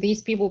work. So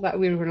these people that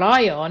we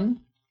rely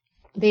on,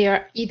 they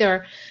are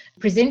either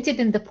presented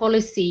in the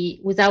policy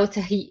without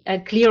a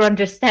clear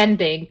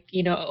understanding,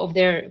 of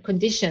their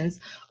conditions,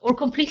 or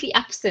completely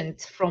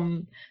absent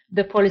from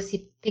the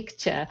policy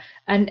picture.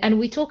 And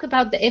we talk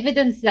about the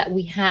evidence that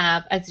we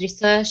have as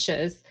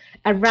researchers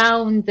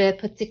around the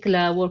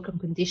particular working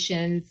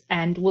conditions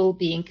and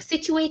well-being,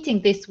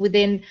 situating this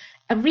within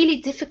a really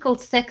difficult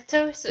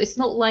sector. So it's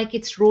not like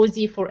it's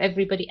rosy for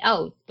everybody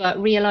else,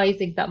 but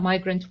realizing that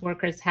migrant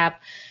workers have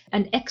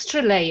an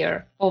extra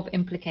layer of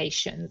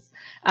implications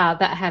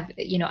that have,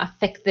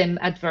 affect them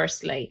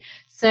adversely.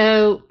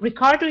 So,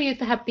 Ricardo, you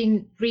have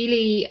been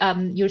really,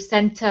 your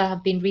center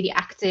have been really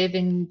active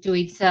in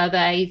doing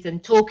surveys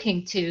and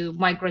talking to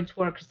migrant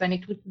workers, and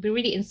it would be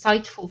really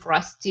insightful for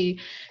us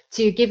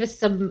to give us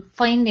some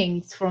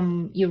findings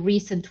from your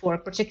recent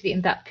work, particularly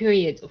in that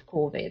period of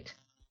COVID.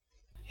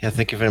 Yeah,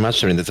 thank you very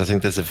much, Shireen. I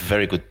think that's a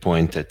very good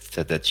point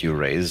that you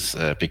raise,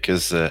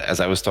 because as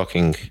I was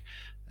talking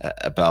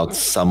about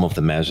some of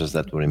the measures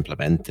that were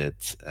implemented,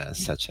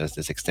 such as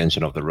this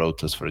extension of the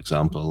rotas, for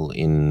example,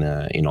 in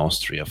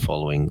Austria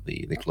following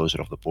the closure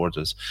of the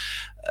borders.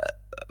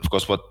 Of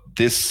course, what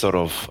this sort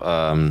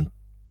of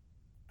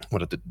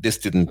this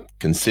didn't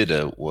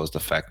consider was the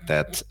fact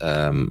that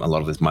a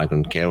lot of these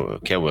migrant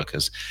care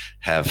workers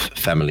have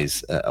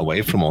families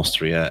away from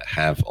Austria,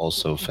 have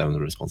also family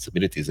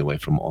responsibilities away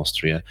from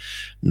Austria,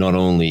 not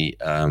only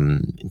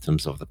in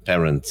terms of the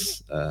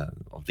parents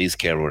of these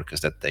care workers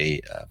that they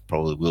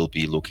probably will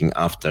be looking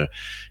after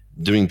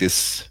during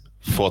this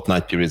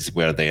fortnight periods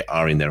where they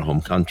are in their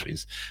home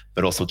countries,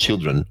 but also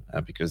children,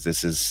 because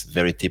this is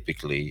very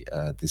typically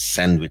this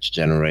sandwich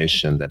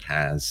generation that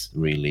has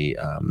really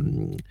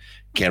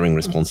caring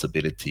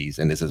responsibilities.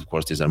 And this, of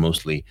course, these are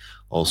mostly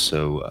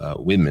also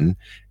women.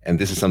 And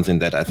this is something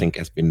that I think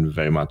has been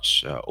very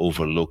much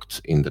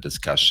overlooked in the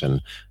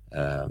discussion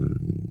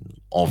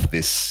of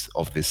this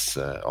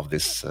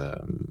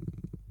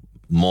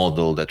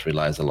model that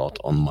relies a lot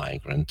on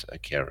migrant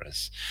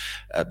carers.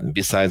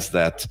 Besides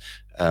that,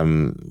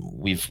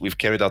 we've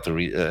carried out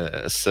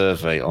a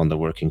survey on the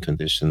working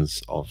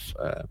conditions of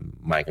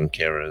migrant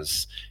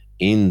carers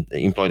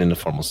employed in the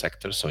formal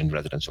sector, so in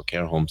residential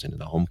care homes and in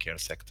the home care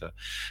sector,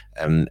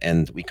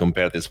 and we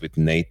compare this with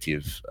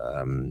native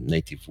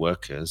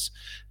workers.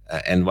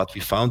 And what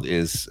we found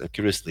is,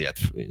 curiously,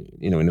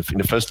 in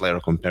the first layer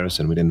of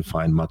comparison, we didn't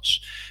find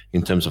much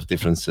in terms of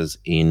differences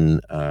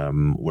in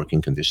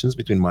working conditions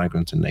between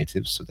migrants and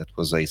natives. So that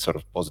was a sort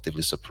of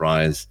positively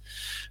surprised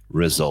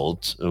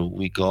result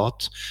we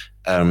got.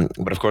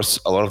 But of course,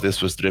 a lot of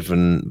this was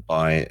driven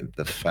by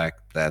the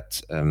fact that,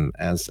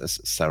 as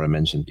Sarah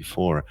mentioned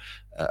before,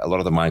 a lot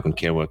of the migrant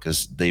care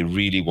workers, they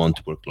really want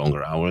to work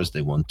longer hours.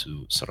 They want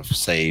to sort of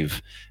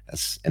save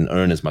and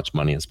earn as much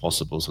money as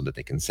possible so that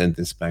they can send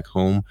this back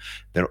home.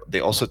 They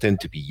also tend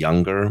to be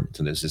younger.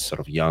 So there's this sort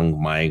of young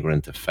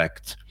migrant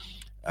effect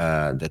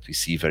that we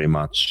see very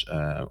much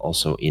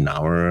also in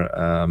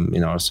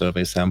our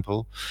survey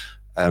sample.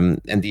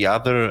 And the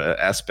other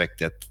aspect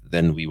that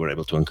then we were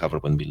able to uncover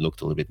when we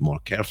looked a little bit more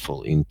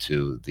careful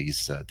into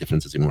these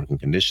differences in working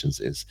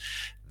conditions is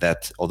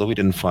that although we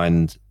didn't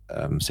find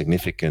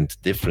significant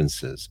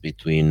differences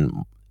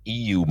between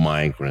EU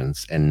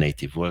migrants and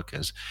native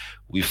workers,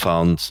 we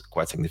found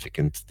quite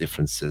significant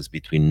differences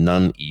between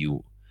non-EU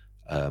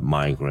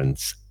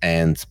migrants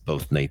and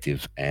both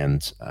native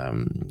and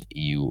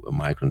EU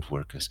migrant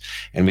workers.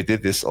 And we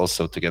did this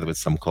also together with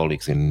some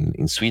colleagues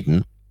in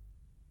Sweden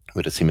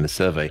with a similar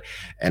survey.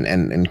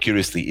 And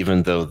curiously,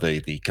 even though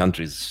the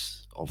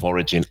countries of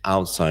origin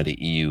outside the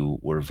EU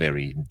were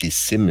very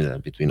dissimilar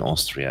between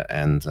Austria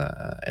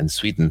and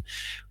Sweden,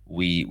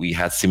 we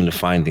had similar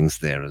findings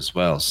there as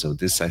well. So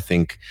this, I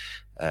think,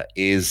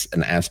 is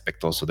an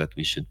aspect also that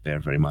we should bear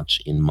very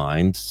much in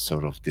mind,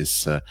 sort of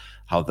this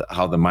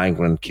how the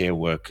migrant care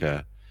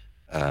worker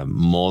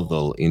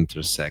model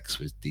intersects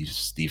with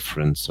these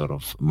different sort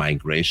of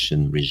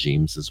migration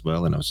regimes as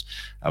well. And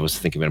I was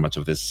thinking very much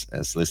of this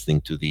as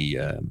listening to the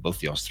both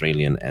the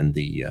Australian and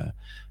the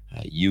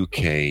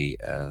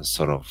UK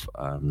sort of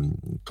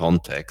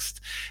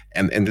context,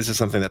 and this is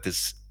something that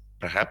is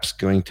perhaps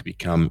going to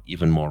become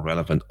even more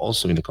relevant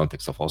also in the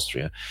context of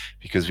Austria,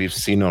 because we've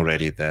seen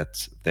already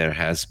that there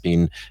has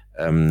been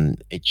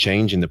a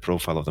change in the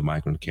profile of the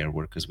migrant care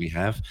workers we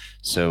have.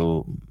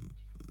 So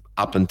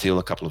up until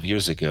a couple of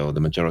years ago,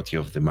 the majority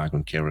of the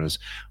migrant carers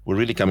were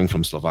really coming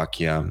from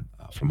Slovakia,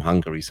 from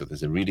Hungary. So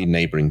there's a really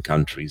neighboring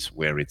countries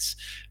where it's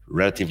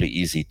relatively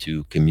easy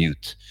to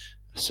commute.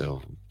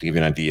 So to give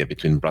you an idea,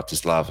 between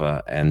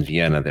Bratislava and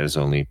Vienna, there's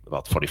only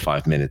about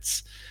 45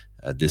 minutes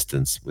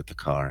distance with the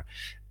car.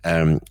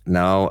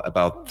 Now,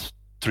 about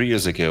 3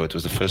 years ago, it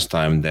was the first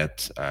time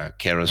that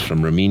carers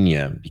from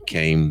Romania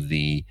became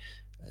the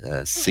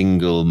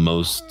single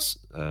most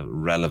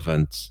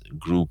relevant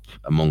group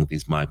among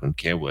these migrant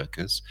care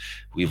workers.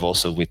 We've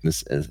also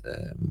witnessed,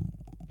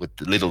 with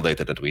the little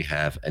data that we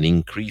have, an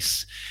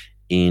increase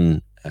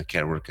in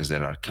care workers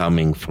that are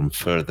coming from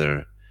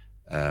further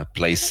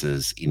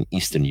places in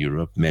Eastern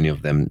Europe, many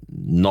of them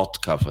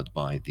not covered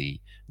by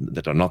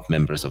that are not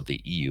members of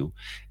the EU.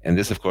 And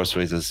this, of course,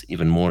 raises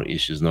even more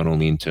issues, not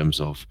only in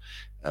terms of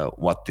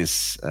what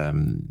is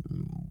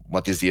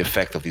the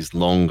effect of these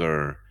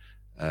longer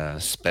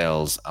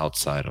spells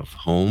outside of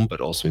home, but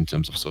also in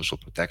terms of social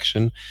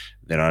protection.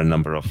 There are a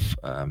number of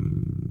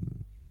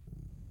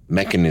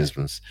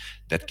mechanisms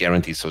that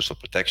guarantee social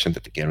protection,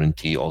 that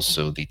guarantee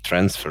also the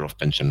transfer of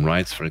pension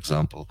rights, for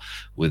example,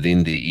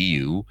 within the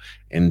EU.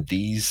 And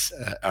these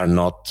are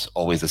not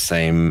always the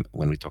same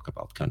when we talk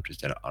about countries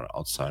that are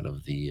outside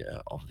of the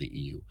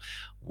EU.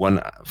 One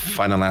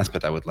final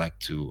aspect I would like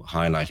to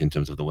highlight in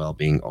terms of the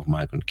well-being of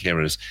migrant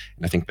carers,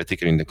 and I think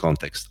particularly in the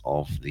context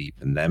of the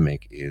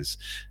pandemic, is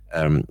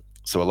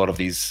so a lot of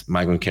these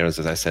migrant carers,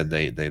 as I said,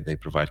 they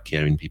provide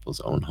care in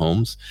people's own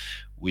homes,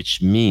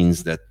 which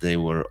means that they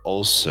were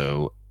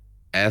also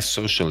as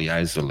socially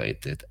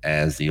isolated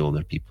as the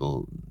older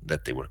people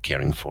that they were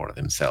caring for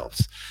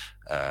themselves.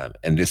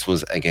 And this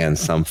was, again,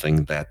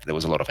 something that there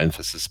was a lot of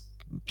emphasis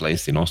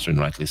placed in Austria,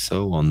 and rightly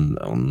so,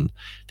 on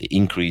the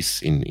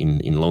increase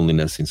in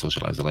loneliness, in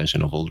social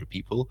isolation of older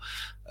people.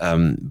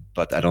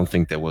 But I don't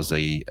think there was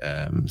a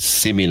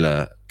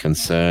similar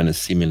concern, a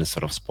similar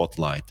sort of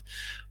spotlight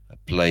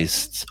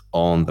placed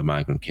on the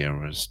migrant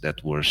carers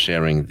that were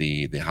sharing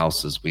the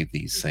houses with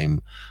these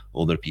same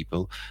older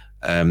people,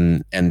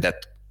 and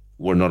that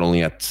were not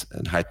only at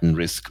heightened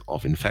risk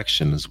of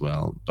infection as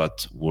well,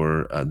 but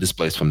were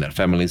displaced from their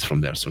families,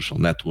 from their social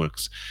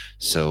networks.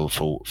 So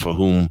for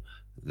whom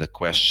the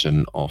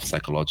question of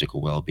psychological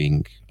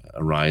well-being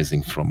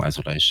arising from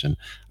isolation,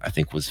 I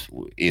think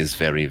is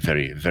very,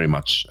 very, very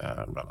much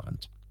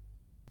relevant.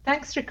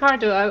 Thanks,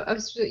 Ricardo. I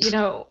was,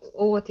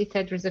 all what you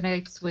said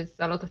resonates with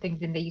a lot of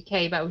things in the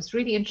UK, but I was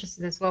really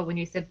interested as well when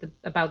you said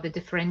about the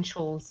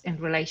differentials in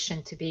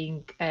relation to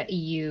being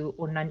EU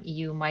or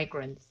non-EU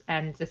migrants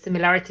and the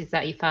similarities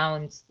that you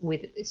found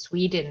with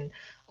Sweden,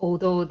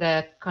 although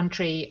the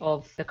country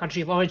of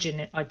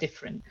origin are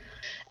different.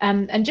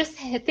 And just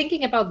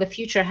thinking about the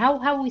future,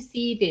 how we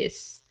see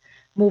this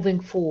moving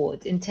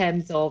forward in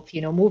terms of,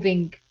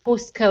 moving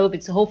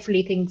post-COVID, so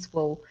hopefully things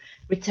will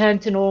return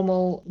to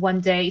normal one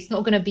day. It's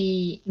not going to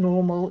be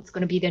normal, it's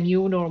going to be the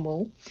new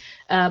normal.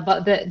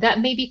 But that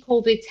maybe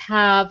COVID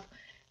have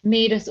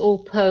made us all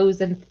pause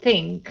and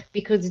think,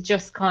 because it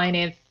just kind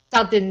of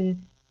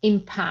sudden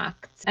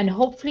impact. And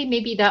hopefully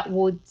maybe that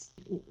would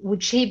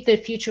shape the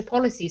future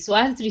policy. So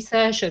as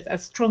researchers,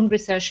 as strong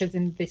researchers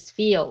in this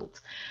field,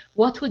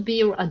 what would be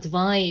your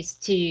advice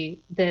to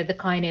the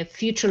kind of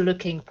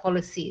future-looking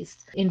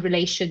policies in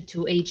relation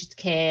to aged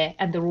care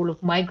and the role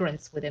of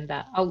migrants within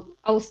that?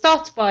 I'll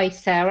start by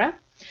Sarah,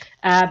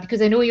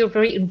 because I know you're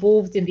very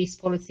involved in this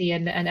policy,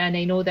 and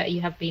I know that you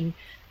have been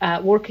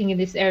working in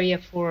this area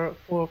for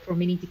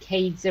many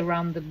decades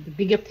around the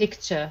bigger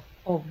picture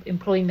of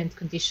employment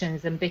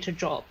conditions and better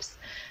jobs.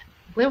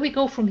 Where we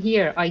go from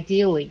here,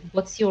 ideally,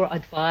 what's your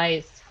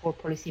advice for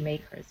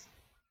policymakers?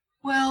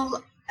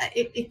 Well,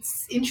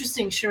 it's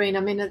interesting, Shireen. I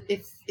mean,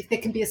 if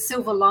there can be a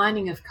silver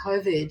lining of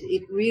COVID,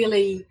 it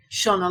really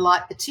shone a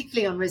light,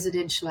 particularly on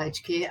residential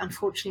aged care,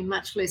 unfortunately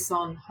much less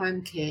on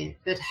home care,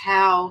 but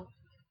how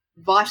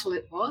vital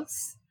it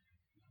was,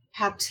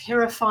 how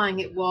terrifying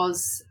it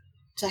was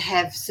to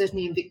have,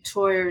 certainly in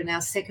Victoria in our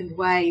second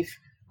wave,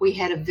 we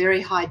had a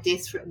very high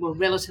death rate, well,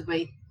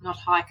 relatively not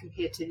high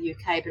compared to the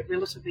UK, but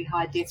relatively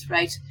high death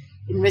rate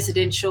in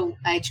residential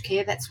aged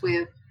care. That's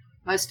where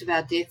most of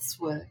our deaths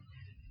were.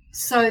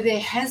 So there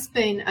has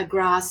been a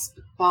grasp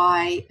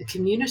by the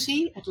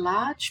community at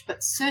large,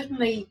 but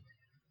certainly,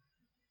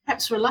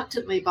 perhaps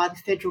reluctantly, by the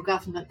federal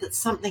government, that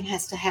something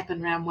has to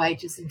happen around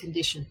wages and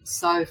conditions.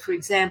 So, for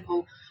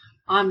example,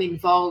 I'm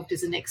involved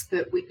as an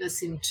expert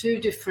witness in 2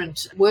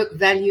 different work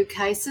value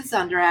cases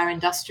under our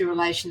industrial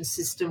relations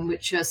system,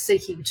 which are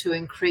seeking to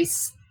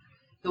increase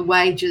the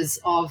wages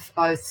of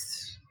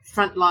both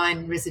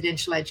frontline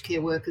residential aged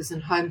care workers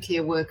and home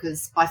care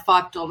workers by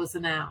 $5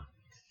 an hour.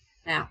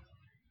 Now,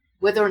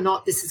 whether or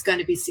not this is going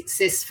to be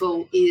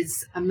successful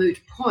is a moot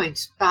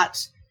point,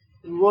 but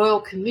the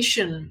Royal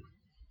Commission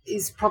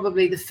is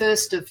probably the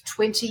first of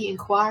 20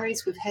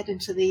 inquiries we've had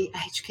into the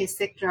aged care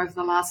sector over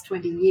the last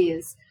 20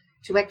 years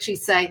to actually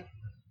say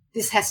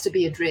this has to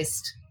be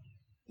addressed.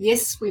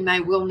 Yes, we may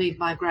well need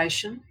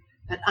migration,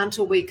 but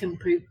until we can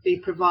be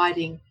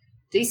providing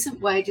decent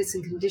wages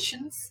and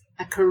conditions,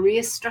 a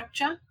career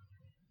structure,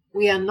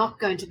 we are not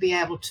going to be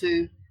able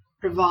to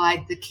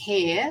provide the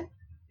care,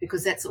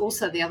 because that's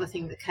also the other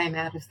thing that came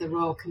out of the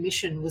Royal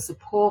Commission was the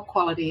poor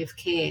quality of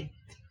care.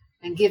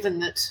 And given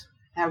that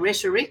our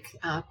rhetoric,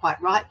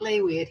 quite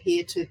rightly, we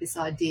adhere to this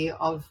idea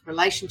of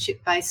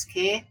relationship-based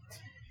care,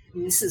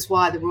 and this is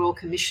why the Royal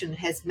Commission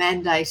has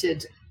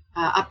mandated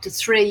up to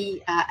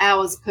 3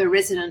 hours per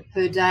resident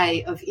per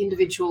day of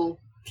individual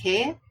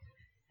care.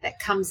 That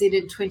comes in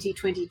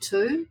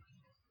 2022.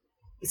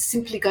 We're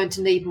simply going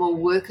to need more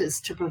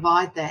workers to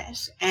provide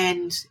that.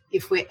 And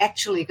if we're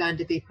actually going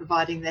to be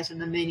providing that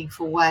in a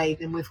meaningful way,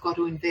 then we've got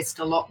to invest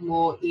a lot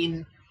more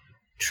in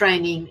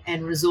training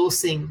and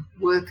resourcing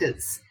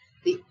workers.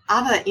 The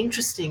other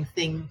interesting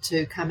thing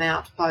to come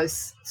out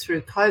both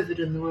through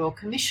COVID and the Royal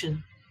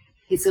Commission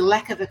is a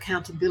lack of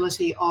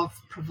accountability of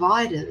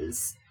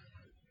providers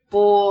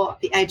for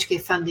the aged care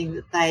funding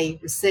that they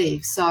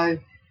receive. So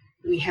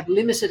we have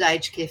limited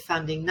aged care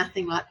funding,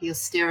 nothing like the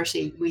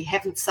austerity. We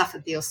haven't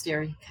suffered the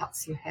austerity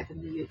cuts you have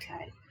in the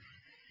UK.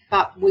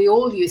 But we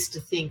all used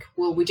to think,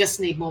 well, we just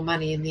need more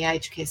money in the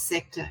aged care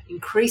sector.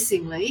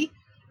 Increasingly,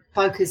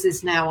 focus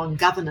is now on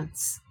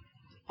governance,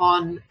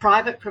 on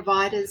private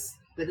providers,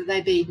 whether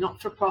they be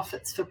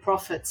not-for-profits,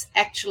 for-profits,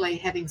 actually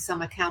having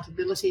some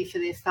accountability for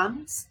their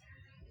funds,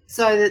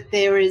 so that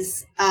there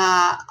is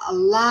a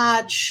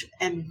large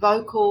and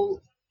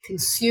vocal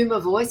consumer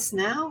voice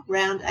now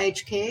around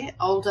aged care,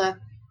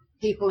 older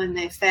people and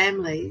their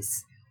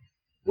families.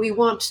 We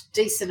want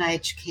decent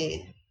aged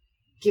care.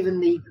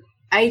 Given the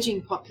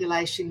ageing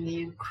population,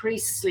 the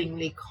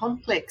increasingly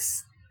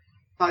complex,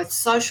 both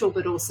social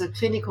but also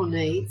clinical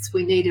needs,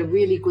 we need a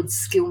really good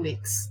skill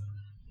mix.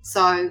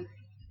 So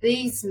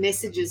these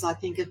messages, I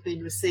think, have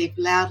been received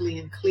loudly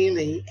and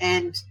clearly,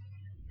 and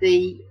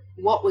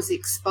what was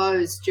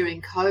exposed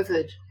during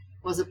COVID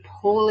was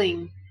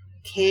appalling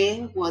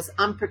care, was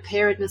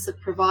unpreparedness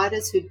of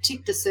providers who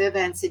ticked a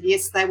survey and said,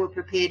 yes, they were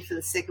prepared for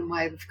the second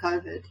wave of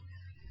COVID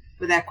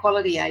with our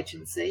quality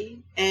agency,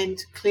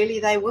 and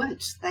clearly they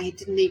weren't. They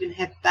didn't even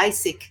have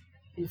basic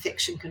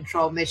infection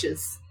control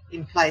measures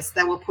in place.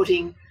 They were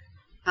putting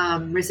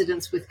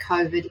residents with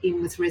COVID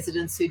in with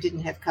residents who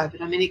didn't have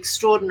COVID. I mean,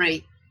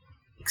 extraordinary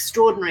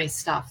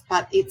stuff,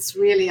 but it's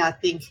really, I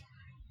think,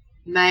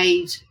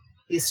 made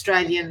the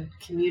Australian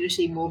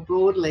community more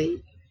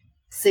broadly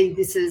see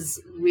this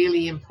as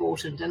really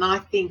important. And I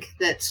think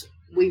that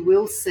we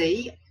will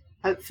see,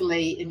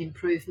 hopefully, an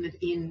improvement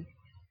in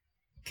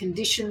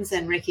conditions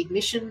and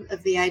recognition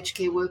of the aged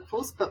care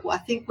workforce, but I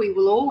think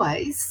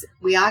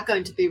we are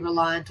going to be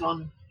reliant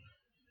on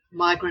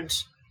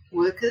migrant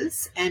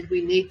workers, and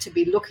we need to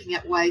be looking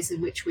at ways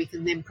in which we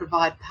can then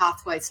provide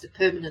pathways to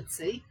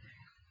permanency.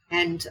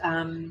 And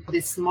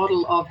this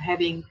model of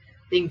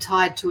being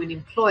tied to an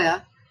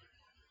employer,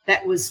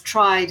 that was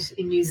tried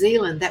in New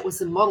Zealand. That was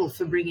the model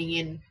for bringing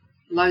in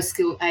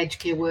low-skilled aged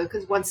care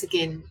workers, once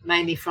again,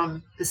 mainly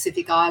from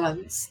Pacific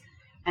Islands.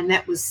 And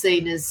that was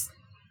seen as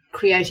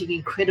creating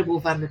incredible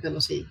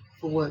vulnerability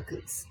for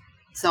workers.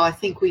 So I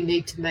think we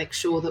need to make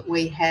sure that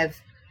we have,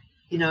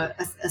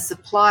 a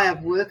supply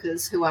of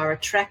workers who are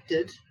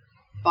attracted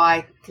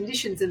by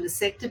conditions in the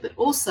sector, but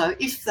also,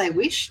 if they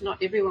wish,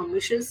 not everyone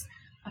wishes,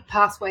 a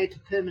pathway to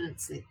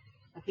permanency.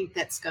 I think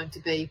that's going to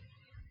be,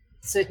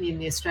 certainly in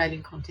the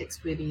Australian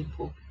context, really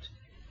important.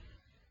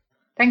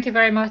 Thank you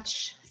very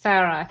much,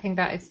 Sarah. I think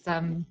that is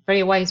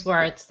very wise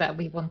words that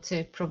we want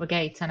to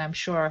propagate, and I'm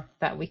sure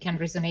that we can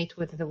resonate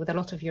with a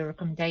lot of your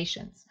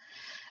recommendations.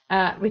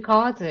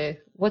 Ricardo,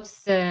 what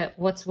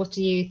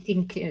do you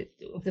think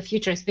of the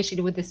future,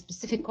 especially with the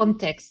specific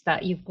context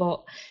that you've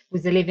got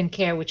with the live-in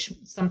care, which is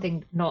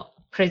something not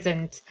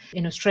present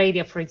in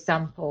Australia, for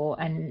example,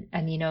 and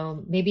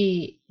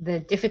maybe the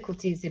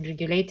difficulties in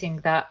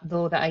regulating that,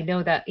 though that I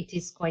know that it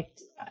is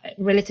quite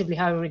relatively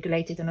highly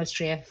regulated in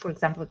Austria, for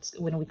example,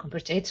 when we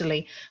compare to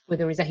Italy, where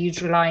there is a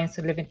huge reliance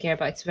on live-in care,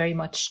 but it's very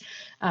much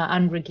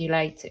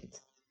unregulated.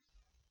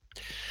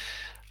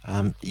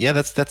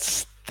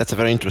 That's a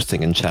very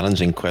interesting and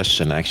challenging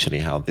question, actually,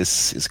 how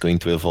this is going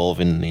to evolve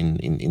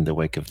in the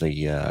wake of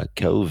the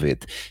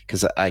COVID,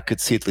 because I could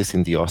see, at least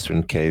in the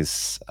Austrian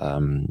case,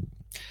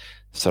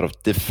 sort of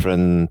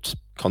different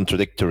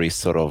contradictory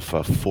sort of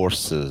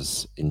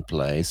forces in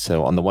play.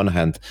 So on the one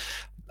hand,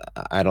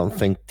 I don't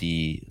think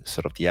the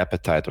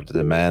appetite or the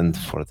demand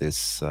for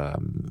this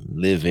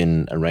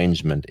live-in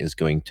arrangement is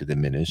going to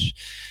diminish,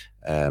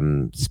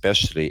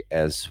 especially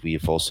as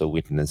we've also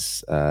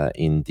witnessed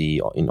in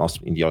the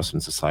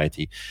Austrian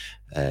society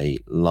a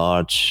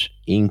large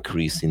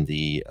increase in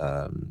the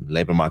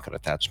labor market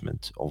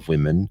attachment of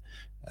women,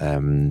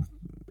 and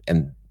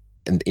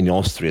in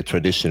Austria,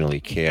 traditionally,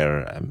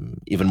 care,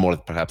 even more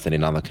perhaps than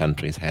in other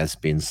countries, has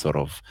been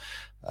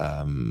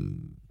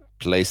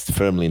placed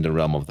firmly in the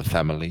realm of the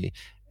family,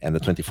 and the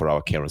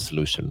 24-hour carer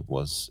solution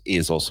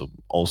is also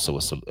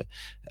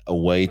a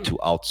way to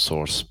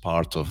outsource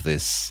part of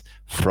this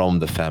from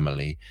the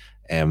family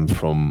and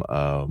from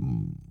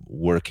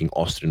working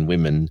Austrian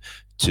women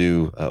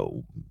to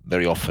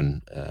very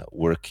often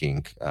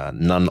working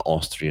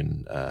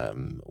non-Austrian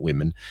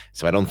women.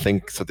 So I don't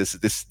think so.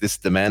 This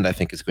demand, I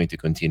think, is going to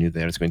continue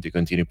there. It's going to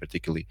continue,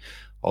 particularly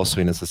also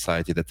in a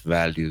society that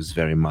values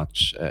very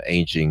much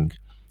aging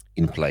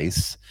in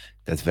place,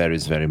 that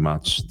varies very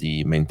much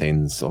the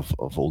maintenance of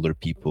older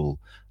people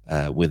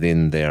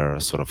within their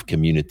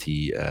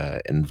community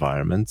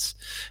environments,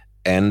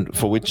 and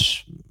for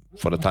which,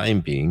 for the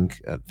time being,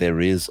 there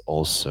is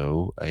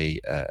also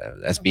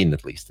has been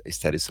at least a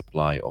steady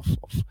supply of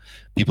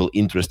people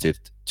interested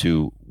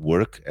to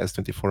work as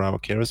 24-hour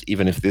carers,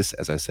 even if this,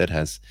 as I said,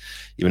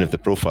 even if the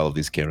profile of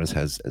these carers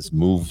has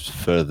moved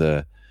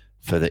further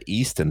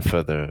east and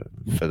further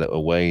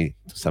away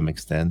to some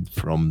extent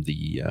from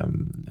the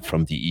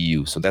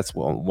EU. So that's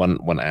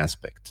one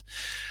aspect.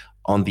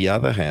 On the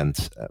other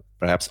hand,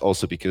 perhaps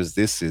also because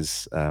this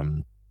is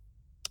a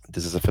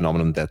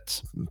phenomenon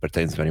that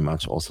pertains very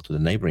much also to the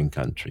neighboring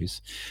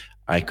countries,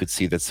 I could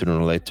see that sooner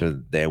or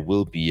later there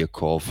will be a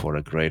call for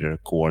a greater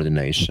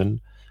coordination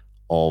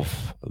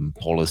of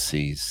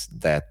policies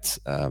that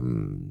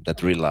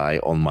rely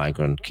on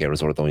migrant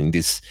carers, although in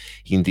this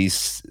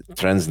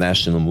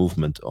transnational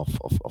movement of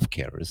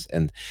carers,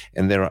 and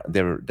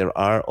there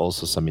are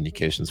also some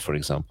indications, for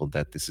example,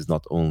 that this is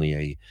not only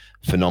a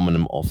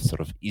phenomenon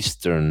of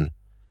Eastern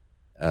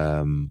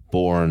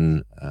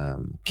born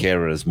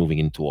carers moving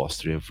into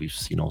Austria. We've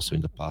seen also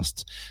in the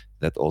past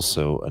that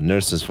also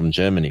nurses from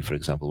Germany, for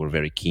example, were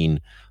very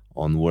keen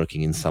on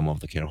working in some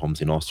of the care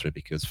homes in Austria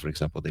because, for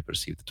example, they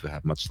perceived to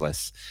have much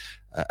less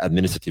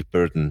administrative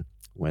burden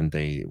when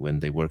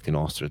they worked in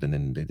Austria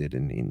than they did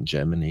in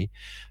Germany.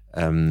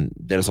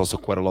 There's also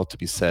quite a lot to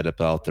be said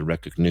about the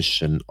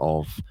recognition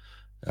of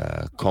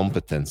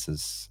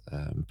competences,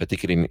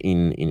 particularly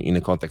in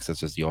a context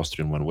such as the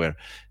Austrian one, where,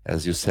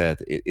 as you said,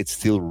 it's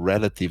still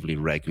relatively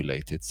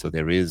regulated. So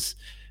there is,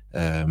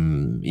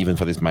 even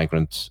for these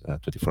migrant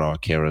 24-hour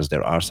carers,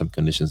 there are some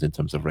conditions in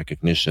terms of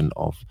recognition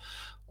of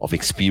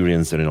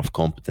experience and of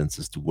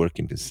competences to work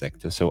in this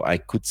sector. So I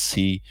could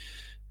see,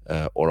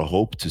 or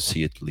hope to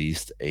see at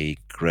least, a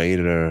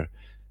greater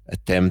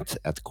attempt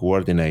at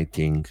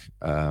coordinating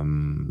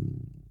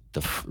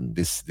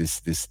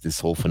this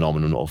whole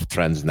phenomenon of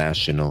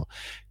transnational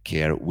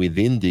care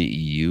within the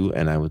EU,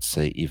 and I would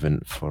say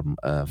even from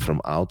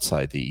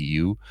outside the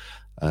EU.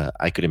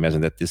 I could imagine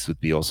that this would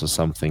be also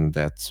something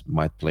that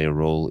might play a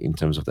role in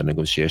terms of the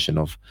negotiation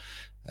of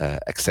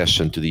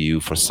accession to the EU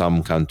for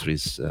some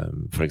countries,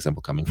 for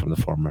example, coming from the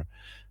former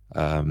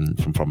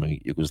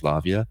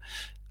Yugoslavia.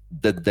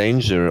 The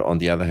danger, on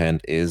the other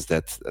hand, is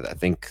that I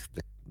think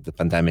the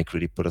pandemic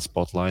really put a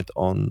spotlight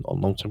on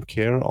long-term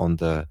care, on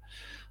the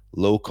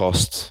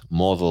low-cost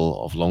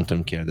model of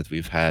long-term care that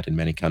we've had in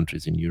many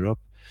countries in Europe.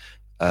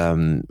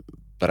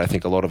 But I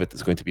think a lot of it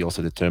is going to be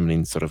also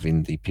determining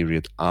in the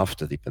period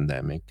after the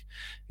pandemic,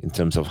 in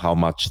terms of how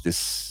much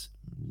this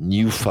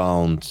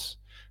newfound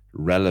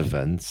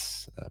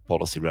relevance,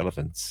 policy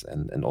relevance,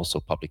 and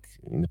also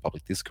in the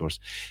public discourse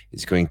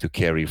is going to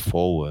carry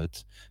forward.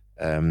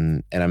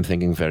 And I'm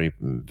thinking very,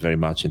 very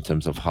much in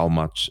terms of how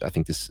much. I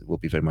think this will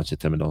be very much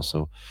determined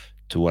also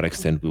to what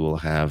extent we will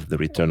have the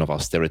return of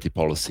austerity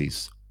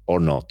policies or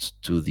not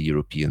to the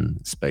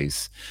European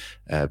space,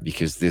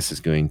 because this is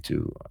going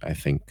to, I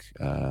think,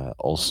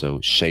 also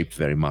shape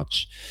very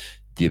much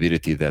the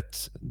ability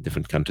that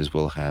different countries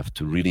will have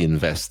to really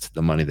invest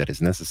the money that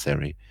is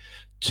necessary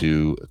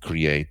to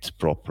create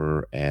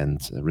proper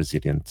and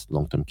resilient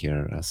long-term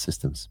care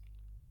systems.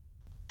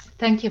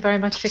 Thank you very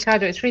much,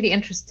 Ricardo. It's really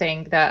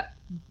interesting that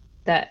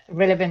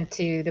relevant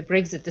to the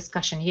Brexit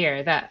discussion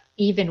here, that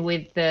even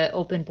with the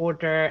open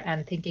border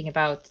and thinking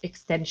about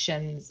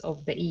extensions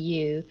of the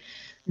EU,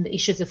 the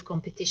issues of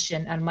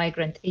competition and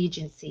migrant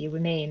agency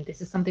remain.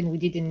 This is something we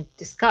didn't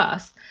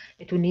discuss.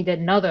 It will need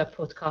another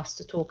podcast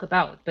to talk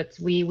about, but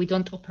we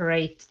don't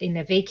operate in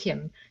a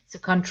vacuum. So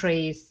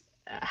countries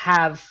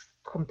have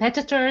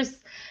competitors,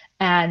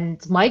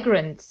 and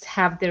migrants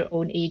have their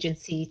own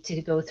agency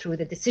to go through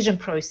the decision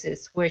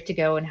process, where to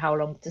go and how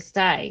long to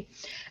stay.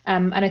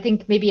 And I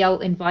think maybe I'll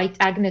invite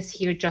Agnes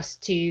here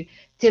just to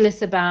tell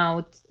us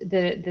about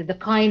the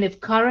kind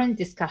of current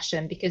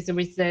discussion, because there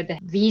is the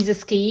visa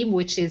scheme,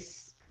 which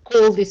is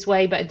called this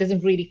way, but it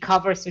doesn't really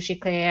cover social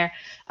care.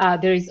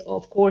 There is,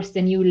 of course,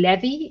 the new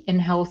levy in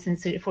health and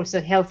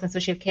health and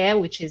social care,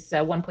 which is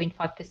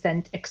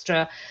 1.5%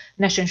 extra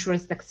national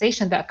insurance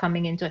taxation that are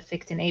coming into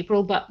effect in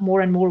April. But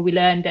more and more we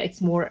learn that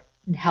it's more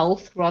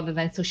health rather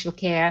than social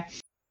care.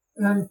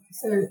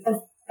 So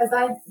as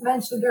I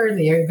mentioned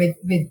earlier,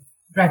 with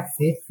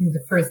Brexit from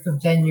the 1st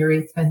of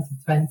January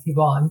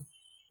 2021,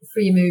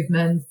 free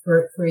movement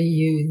for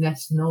EU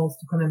nationals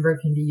to come and work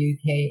in the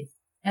UK.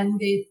 And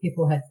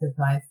people had to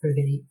apply for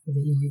the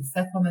EU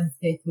settlement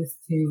status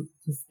to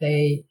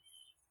stay.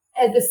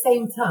 At the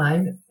same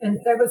time, and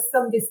there was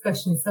some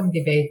discussion, some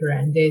debate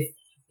around this,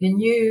 the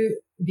new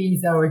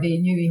visa or the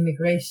new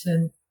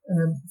immigration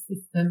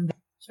system,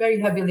 very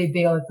heavily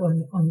built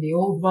on the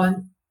old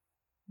one,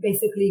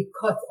 basically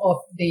cut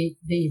off the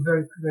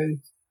work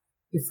route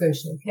to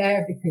social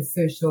care, because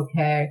social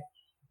care,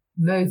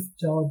 most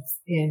jobs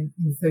in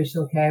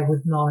social care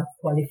would not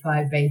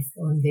qualify based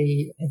on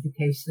the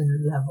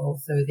education level,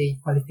 so the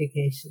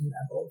qualification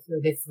level. So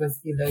this was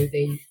below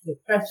the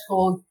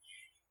threshold.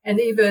 And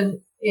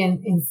even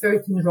in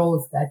certain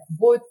roles that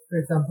would, for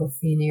example,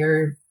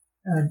 senior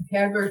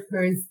care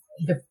workers,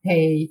 the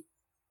pay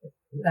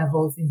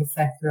levels in the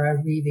sector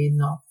are really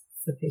not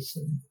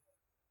sufficient.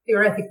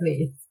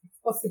 Theoretically, it's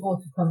possible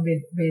to come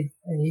with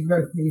a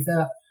work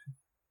visa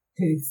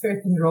to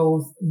certain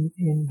roles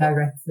in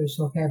direct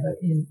social care, but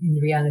in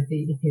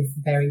reality, it is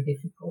very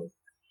difficult.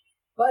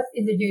 But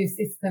in the new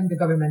system, the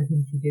government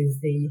introduced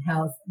the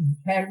health and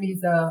care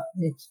visa,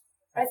 which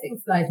I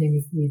think slightly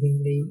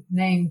misleadingly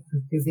named,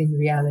 because in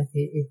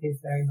reality, it is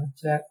very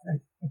much a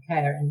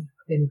care and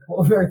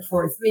clinical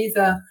workforce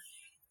visa.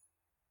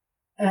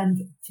 And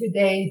to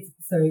date,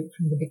 so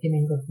from the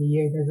beginning of the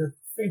year, there were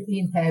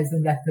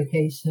 13,000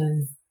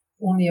 applications.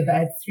 Only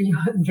about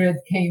 300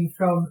 came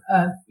from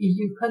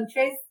EU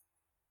countries.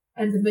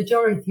 And the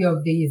majority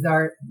of these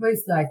are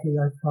most likely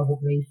or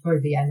probably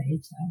for the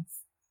NHS.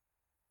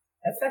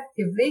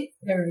 Effectively,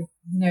 there is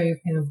no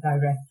kind of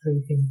direct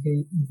route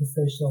into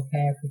social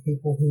care for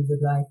people who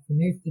would like to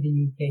move to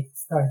the UK to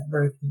start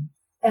working.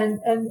 And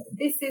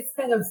this is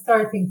kind of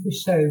starting to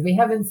show. We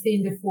haven't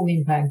seen the full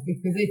impact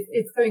because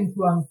it's going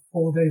to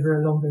unfold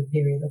over a longer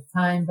period of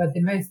time. But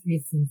the most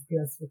recent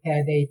Skills for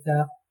Care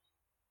data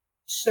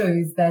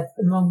shows that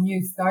among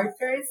new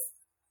starters,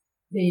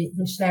 the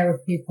share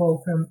of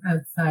people from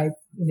outside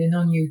with a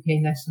non-UK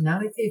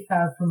nationality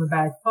fell from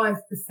about 5%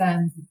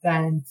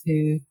 down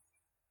to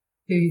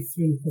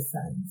 3%.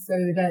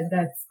 So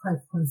that's quite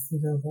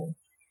considerable.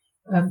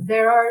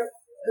 There are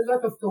a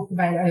lot of talk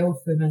about, I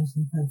also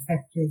mentioned kind of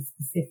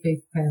sector-specific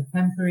kind of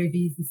temporary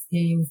visa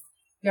schemes.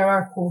 There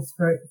are calls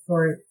for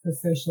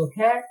social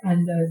care,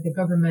 and the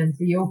government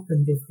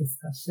reopened this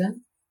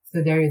discussion.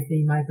 So there is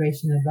the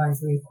Migration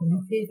Advisory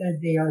Committee that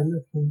they are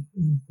looking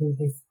into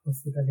this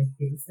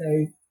possibility.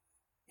 So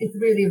it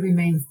really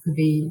remains to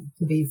be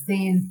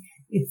seen.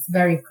 It's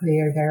very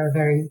clear there are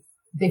very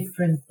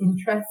different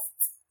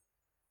interests,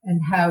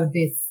 and how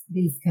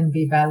these can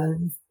be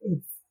balanced.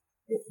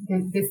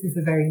 This is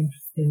a very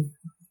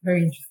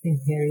interesting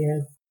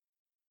period.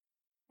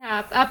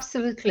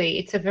 Absolutely.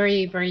 It's a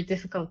very, very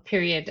difficult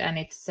period, and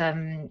it's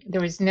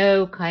there is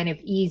no kind of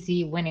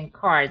easy winning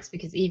cards,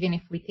 because even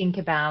if we think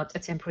about a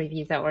temporary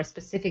visa or a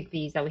specific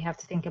visa, we have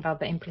to think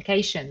about the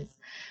implications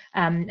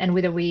and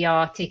whether we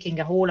are taking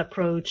a whole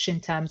approach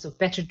in terms of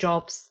better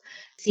jobs,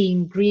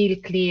 seeing really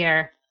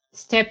clear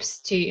steps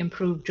to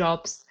improve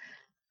jobs,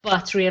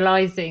 but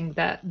realizing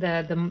that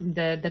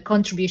the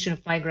contribution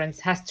of migrants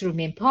has to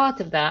remain part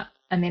of that,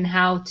 and then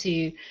how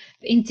to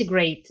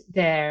integrate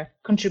their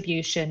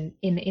contribution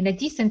in a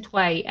decent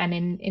way, and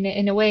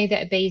in a way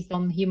that is based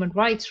on human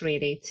rights,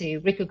 really, to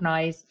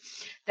recognize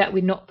that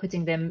we're not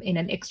putting them in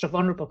an extra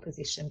vulnerable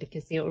position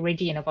because they're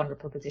already in a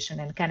vulnerable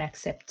position and can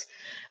accept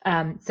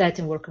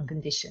certain working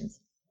conditions.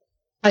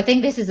 I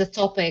think this is a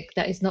topic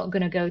that is not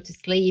going to go to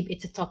sleep.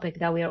 It's a topic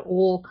that we are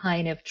all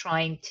kind of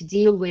trying to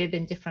deal with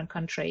in different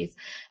countries.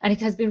 And it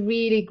has been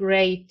really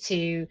great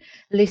to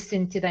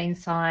listen to the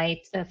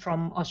insight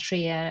from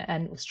Austria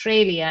and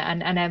Australia.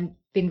 And I've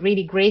been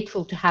really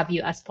grateful to have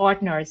you as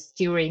partners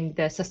during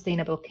the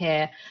Sustainable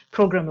Care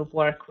program of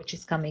work, which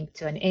is coming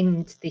to an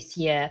end this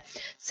year.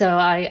 So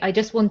I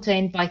just want to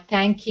end by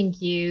thanking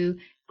you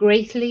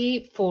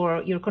greatly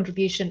for your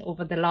contribution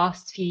over the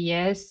last few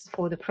years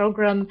for the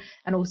program,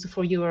 and also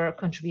for your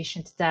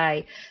contribution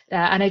today.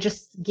 And I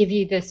just give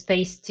you the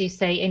space to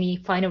say any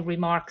final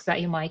remarks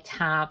that you might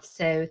have.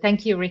 So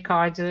thank you,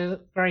 Ricardo,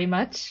 very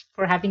much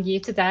for having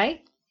you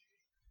today.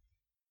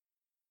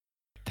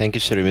 Thank you,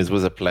 Shireen. It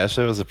was a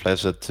pleasure. It was a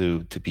pleasure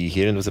to be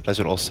here, and it was a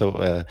pleasure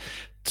also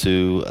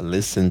to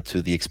listen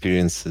to the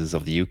experiences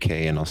of the UK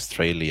and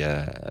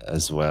Australia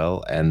as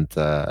well. And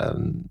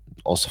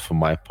also, for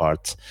my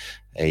part,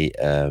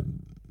 a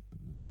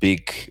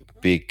big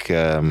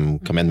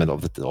commendation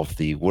of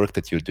the work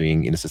that you're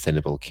doing in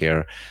sustainable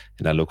care,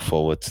 and I look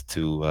forward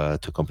to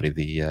accompany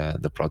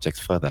the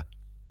project further.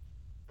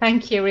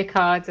 Thank you,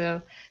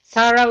 Ricardo.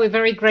 Sarah, we're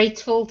very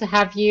grateful to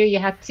have you. You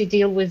had to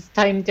deal with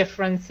time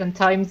difference and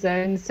time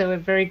zones, so we're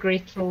very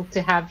grateful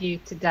to have you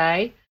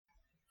today.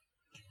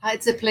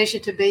 It's a pleasure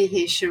to be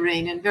here,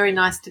 Shireen, and very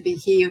nice to be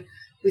here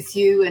with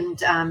you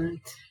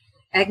and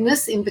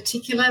Agnes in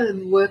particular,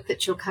 and the work that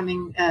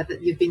that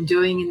you've been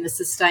doing in the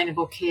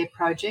Sustainable Care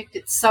Project.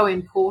 It's so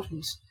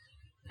important.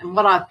 And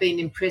what I've been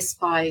impressed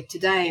by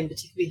today, and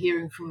particularly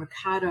hearing from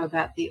Ricardo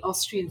about the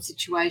Austrian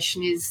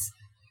situation, is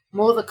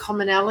more the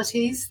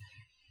commonalities.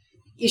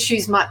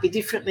 Issues might be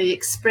differently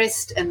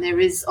expressed, and there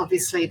is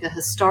obviously the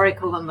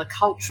historical and the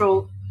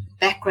cultural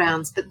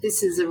backgrounds, but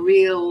this is a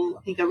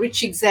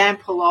rich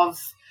example of,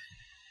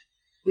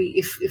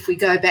 if we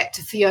go back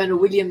to Fiona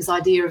Williams'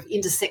 idea of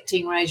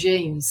intersecting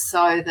regimes,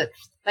 so that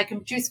they can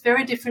produce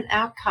very different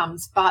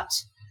outcomes, but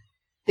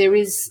there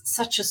is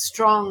such a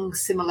strong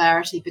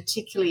similarity,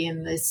 particularly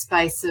in the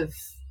space of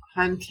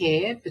home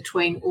care,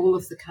 between all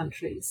of the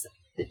countries.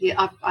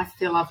 I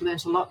feel I've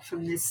learnt a lot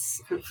from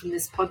this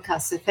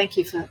podcast, so thank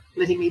you for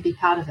letting me be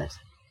part of it.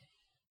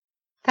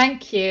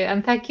 Thank you,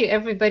 and thank you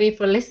everybody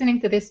for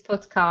listening to this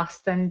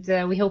podcast,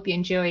 and we hope you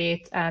enjoy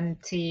it, and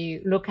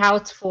to look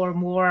out for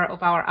more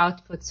of our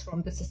outputs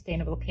from the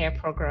Sustainable Care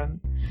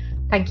Programme.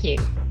 Thank you.